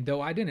saying? And though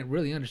I didn't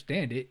really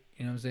understand it,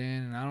 you know what I'm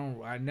saying? And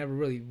I never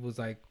really was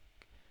like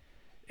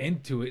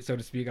into it, so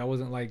to speak. I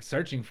wasn't like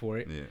searching for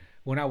it.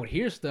 When I would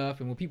hear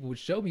stuff and when people would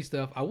show me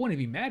stuff, I wouldn't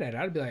be mad at it.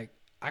 I'd be like,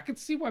 I could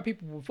see why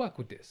people would fuck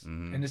with this.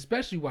 And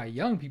especially why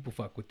young people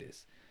fuck with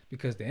this.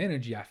 Because the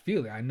energy, I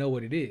feel it. I know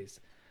what it is.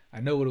 I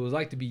know what it was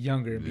like to be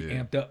younger and be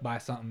amped up by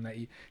something that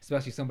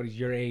especially somebody's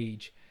your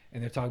age,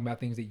 and they're talking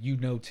about things that you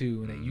know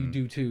too and that you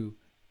do too.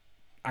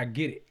 I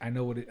get it. I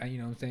know what it, you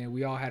know what I'm saying?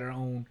 We all had our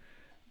own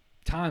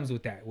times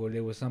with that, where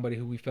there was somebody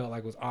who we felt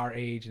like was our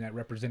age and that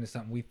represented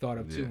something we thought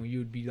of too. And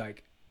you'd be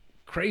like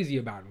crazy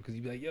about him because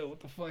you'd be like, yo,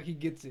 what the fuck? He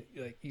gets it.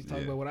 Like, he's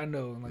talking about what I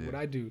know and like what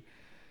I do.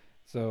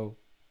 So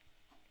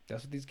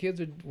that's what these kids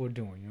were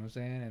doing, you know what I'm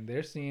saying? And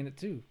they're seeing it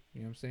too.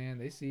 You know what I'm saying?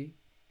 They see,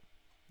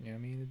 you know what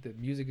I mean? The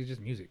music is just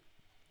music.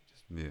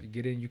 Just you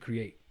get in, you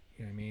create.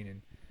 You know what I mean?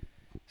 And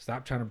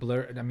stop trying to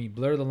blur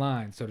the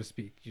lines, so to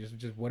speak.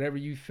 Just whatever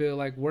you feel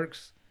like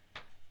works.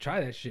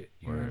 Try that shit.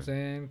 You know what I'm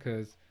saying?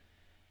 Because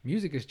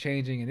music is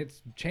changing, and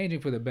it's changing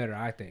for the better,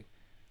 I think.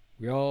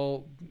 We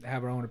all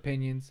have our own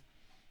opinions.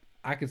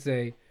 I could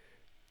say,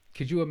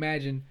 could you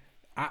imagine,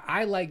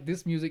 I like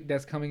this music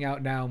that's coming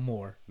out now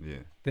more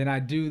than I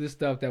do the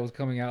stuff that was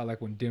coming out like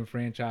when Dim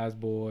Franchise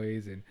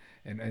Boys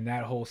and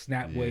that whole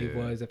Snap Wave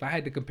was. If I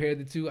had to compare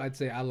the two, I'd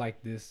say I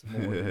like this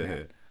more than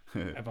that,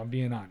 if I'm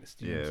being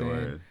honest. You know what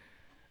I'm saying?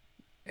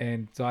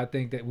 And so I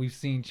think that we've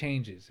seen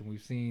changes, and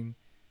we've seen,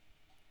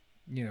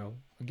 you know,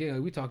 again,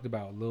 like we talked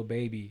about Lil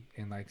Baby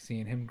and like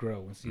seeing him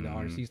grow and see the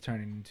artist he's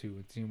turning into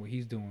and seeing what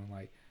he's doing.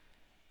 Like,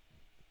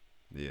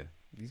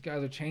 these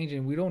guys are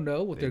changing. We don't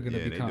know what they're gonna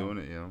become. They're doing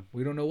it,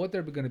 we don't know what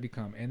they're gonna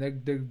become, and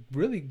they're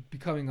really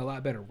becoming a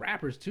lot better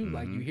rappers too.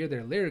 Like, you hear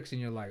their lyrics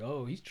and you're like,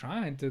 oh, he's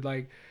trying to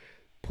like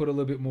put a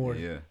little bit more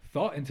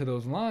thought into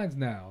those lines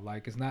now.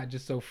 Like, it's not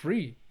just so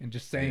free and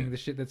just saying the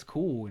shit that's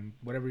cool and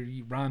whatever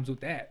he rhymes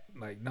with that.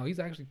 Like, no, he's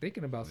actually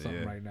thinking about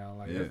something right now.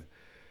 Like,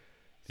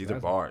 these are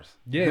bars.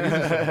 Yeah, these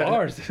are some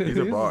bars. These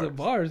are bars. Some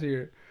bars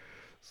here.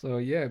 So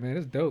yeah, man,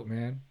 it's dope,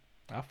 man.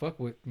 I fuck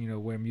with, you know,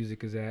 where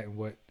music is at and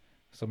what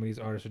some of these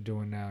artists are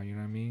doing now. You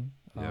know what I mean?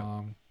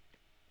 Yeah.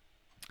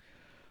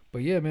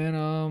 But yeah,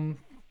 man.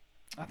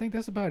 I think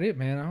that's about it,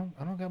 man.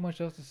 I don't got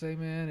much else to say,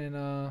 man.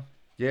 And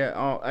hey,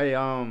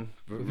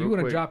 if you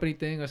want to drop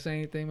anything or say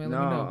anything, man, let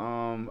me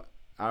know.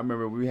 I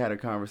remember we had a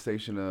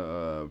conversation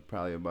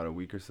probably about a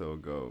week or so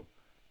ago,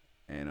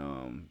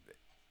 and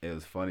it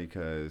was funny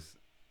because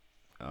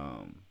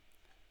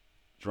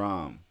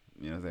Drum.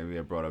 You know what I'm saying? We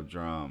had brought up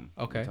Drum.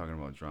 Okay. We were talking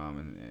about Drum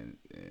and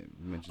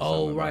mentioned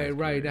something about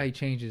right. Now he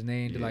changed his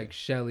name to like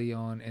Shelly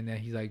and then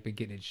he's like been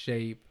getting in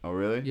shape. Oh,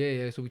 really?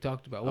 Yeah. So we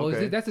talked about. Well,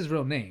 that's his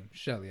real name,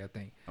 Shelly, I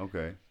think.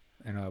 Okay.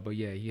 And but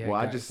yeah, well,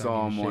 I just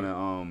saw him on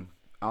a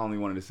I only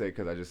wanted to say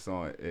because I just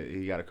saw it.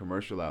 He got a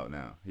commercial out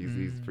now. He's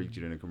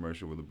featured in a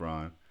commercial with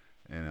LeBron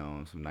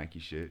and some Nike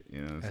shit.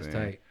 You know what I'm saying? That's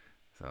tight.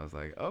 So I was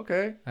like,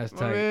 okay, that's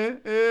tight.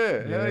 Man.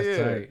 Yeah, hell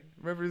yeah. Tight.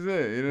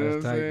 Represent. You know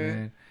that's what I'm saying?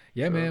 Man.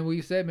 Yeah, so, man. What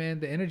you said,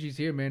 man. The energy's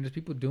here, man. There's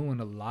people doing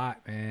a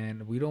lot,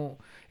 man.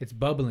 It's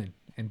bubbling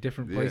in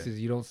different places.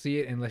 You don't see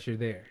it unless you're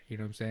there. You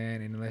know what I'm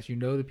saying? And unless you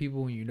know the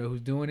people and you know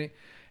who's doing it.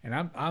 And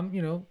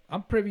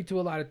I'm privy to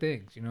a lot of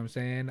things. You know what I'm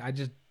saying? I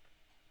just,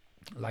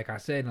 like I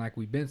said, and like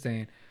we've been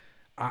saying,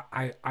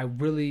 I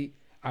really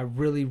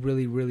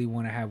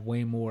want to have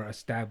way more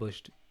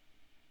established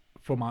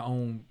for my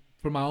own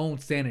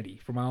sanity,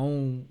 for my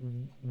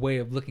own way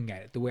of looking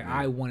at it, the way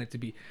I want it to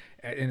be,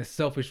 in a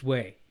selfish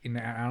way. And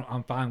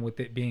I'm fine with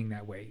it being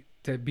that way.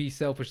 To be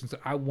selfish, and so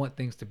I want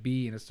things to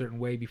be in a certain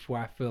way before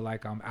I feel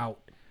like I'm out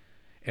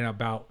and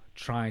about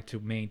trying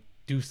to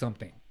do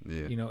something,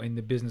 in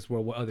the business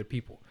world with other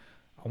people.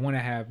 I want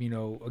to have,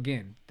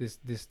 again, this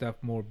stuff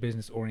more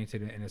business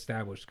oriented and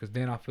established, because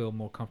then I feel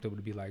more comfortable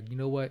to be like, you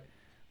know what,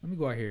 let me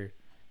go out here,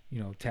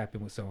 tap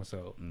in with so and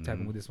so, tap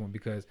in with this one,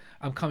 because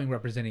I'm coming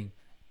representing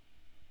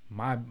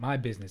my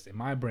business and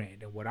my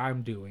brand and what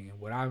I'm doing and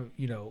what I'm,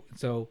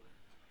 so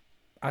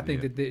I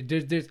think that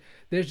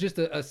there's just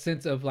a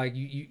sense of like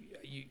you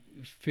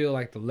feel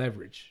like the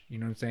leverage, you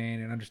know what I'm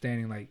saying, and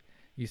understanding, like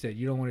you said,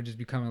 you don't want to just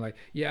be coming like,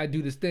 I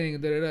do this thing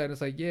and and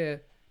it's like,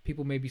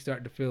 people may be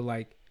starting to feel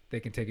like they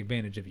can take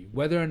advantage of you,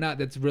 whether or not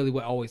that's really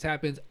what always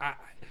happens.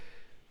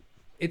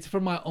 It's for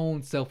my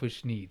own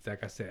selfish needs,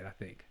 like I said. I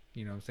think,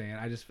 you know what I'm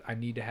saying, I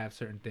need to have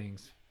certain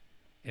things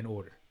in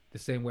order, the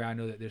same way I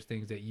know that there's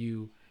things that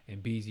you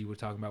and BZ were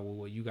talking about,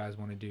 what you guys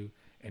want to do,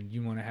 and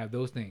you want to have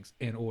those things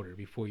in order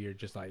before you're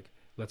just like,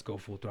 let's go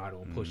full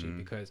throttle and push it,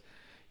 because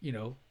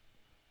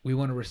we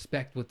want to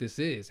respect what this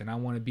is, and I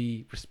want to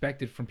be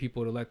respected from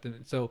people to let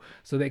them, so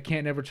they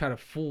can't ever try to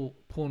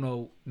pull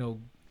no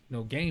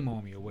game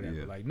on me or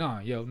whatever. Like, no,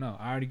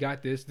 I already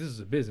got this. This is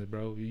a business,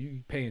 bro.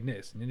 You paying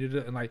this,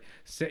 and like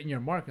setting your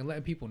mark and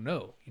letting people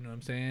know. You know what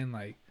I'm saying?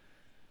 Like,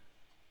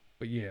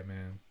 but yeah,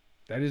 man,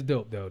 that is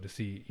dope though, to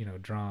see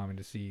Drum, and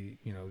to see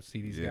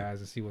see these guys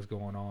and see what's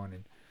going on,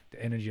 and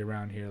the energy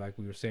around here. Like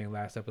we were saying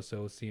last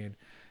episode, seeing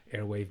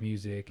airwave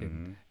music,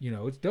 and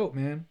it's dope,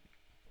 man.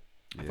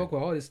 I fuck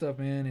with all this stuff,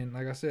 man. And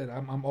like I said,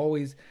 I'm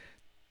always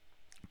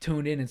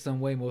tuned in some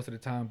way most of the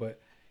time, but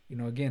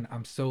again,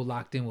 I'm so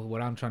locked in with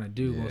what I'm trying to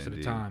do most of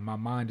the time. My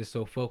mind is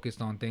so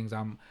focused on things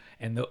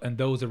and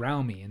those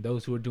around me and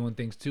those who are doing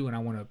things too. And I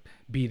want to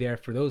be there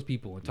for those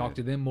people and talk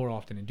to them more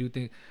often and do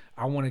things.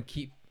 I want to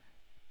keep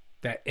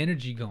that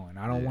energy going.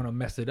 I don't want to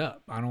mess it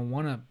up. I don't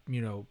want to,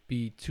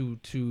 be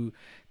too,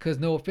 cause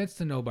no offense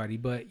to nobody,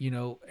 but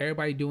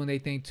everybody doing their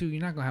thing too.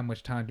 You're not gonna have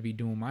much time to be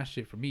doing my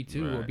shit for me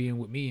too, or being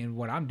with me and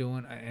what I'm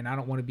doing. And I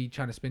don't want to be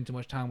trying to spend too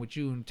much time with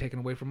you and taking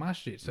away from my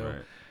shit. So,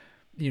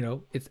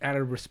 it's out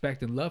of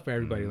respect and love for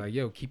everybody. Like,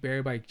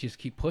 just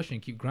keep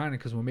pushing, keep grinding,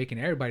 because we're making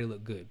everybody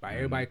look good by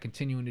everybody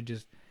continuing to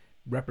just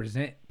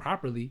represent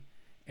properly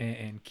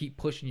and keep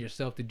pushing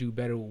yourself to do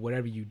better with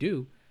whatever you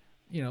do.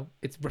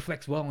 It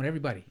reflects well on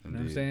everybody. You know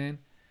what I'm saying?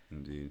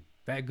 Indeed.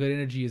 That good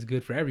energy is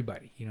good for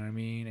everybody. You know what I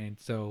mean? And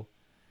so,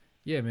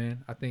 yeah,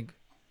 man, I think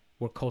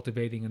we're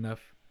cultivating enough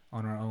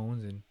on our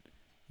own,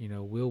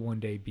 and we'll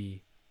one day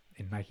be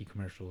in Nike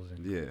commercials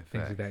and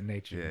things of that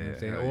nature. You know what I'm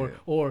saying?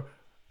 Or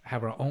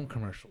have our own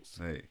commercials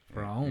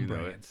for our own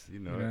brands. You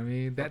know what I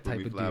mean? That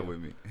type of deal. With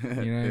me. You know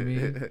what I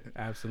mean?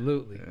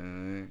 Absolutely.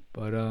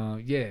 But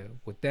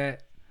with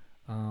that,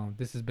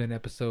 this has been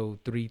episode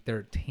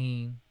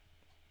 313.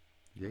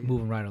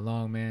 Moving right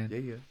along,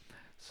 man.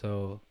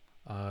 So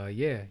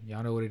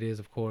y'all know what it is,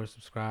 of course.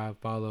 Subscribe,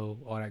 follow,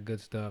 all that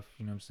good stuff.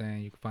 You know what I'm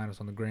saying? You can find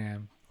us on the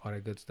gram, all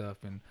that good stuff,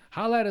 and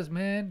holla at us,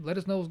 man. Let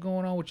us know what's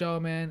going on with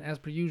y'all, man. As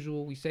per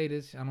usual, we say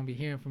this, I don't be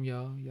hearing from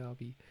y'all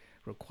be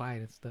real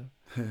quiet and stuff.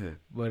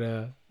 But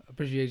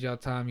appreciate y'all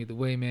time either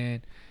way,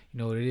 man. You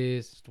know what it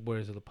is. It's the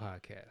Words of the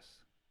Podcast.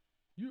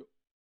 Yeah.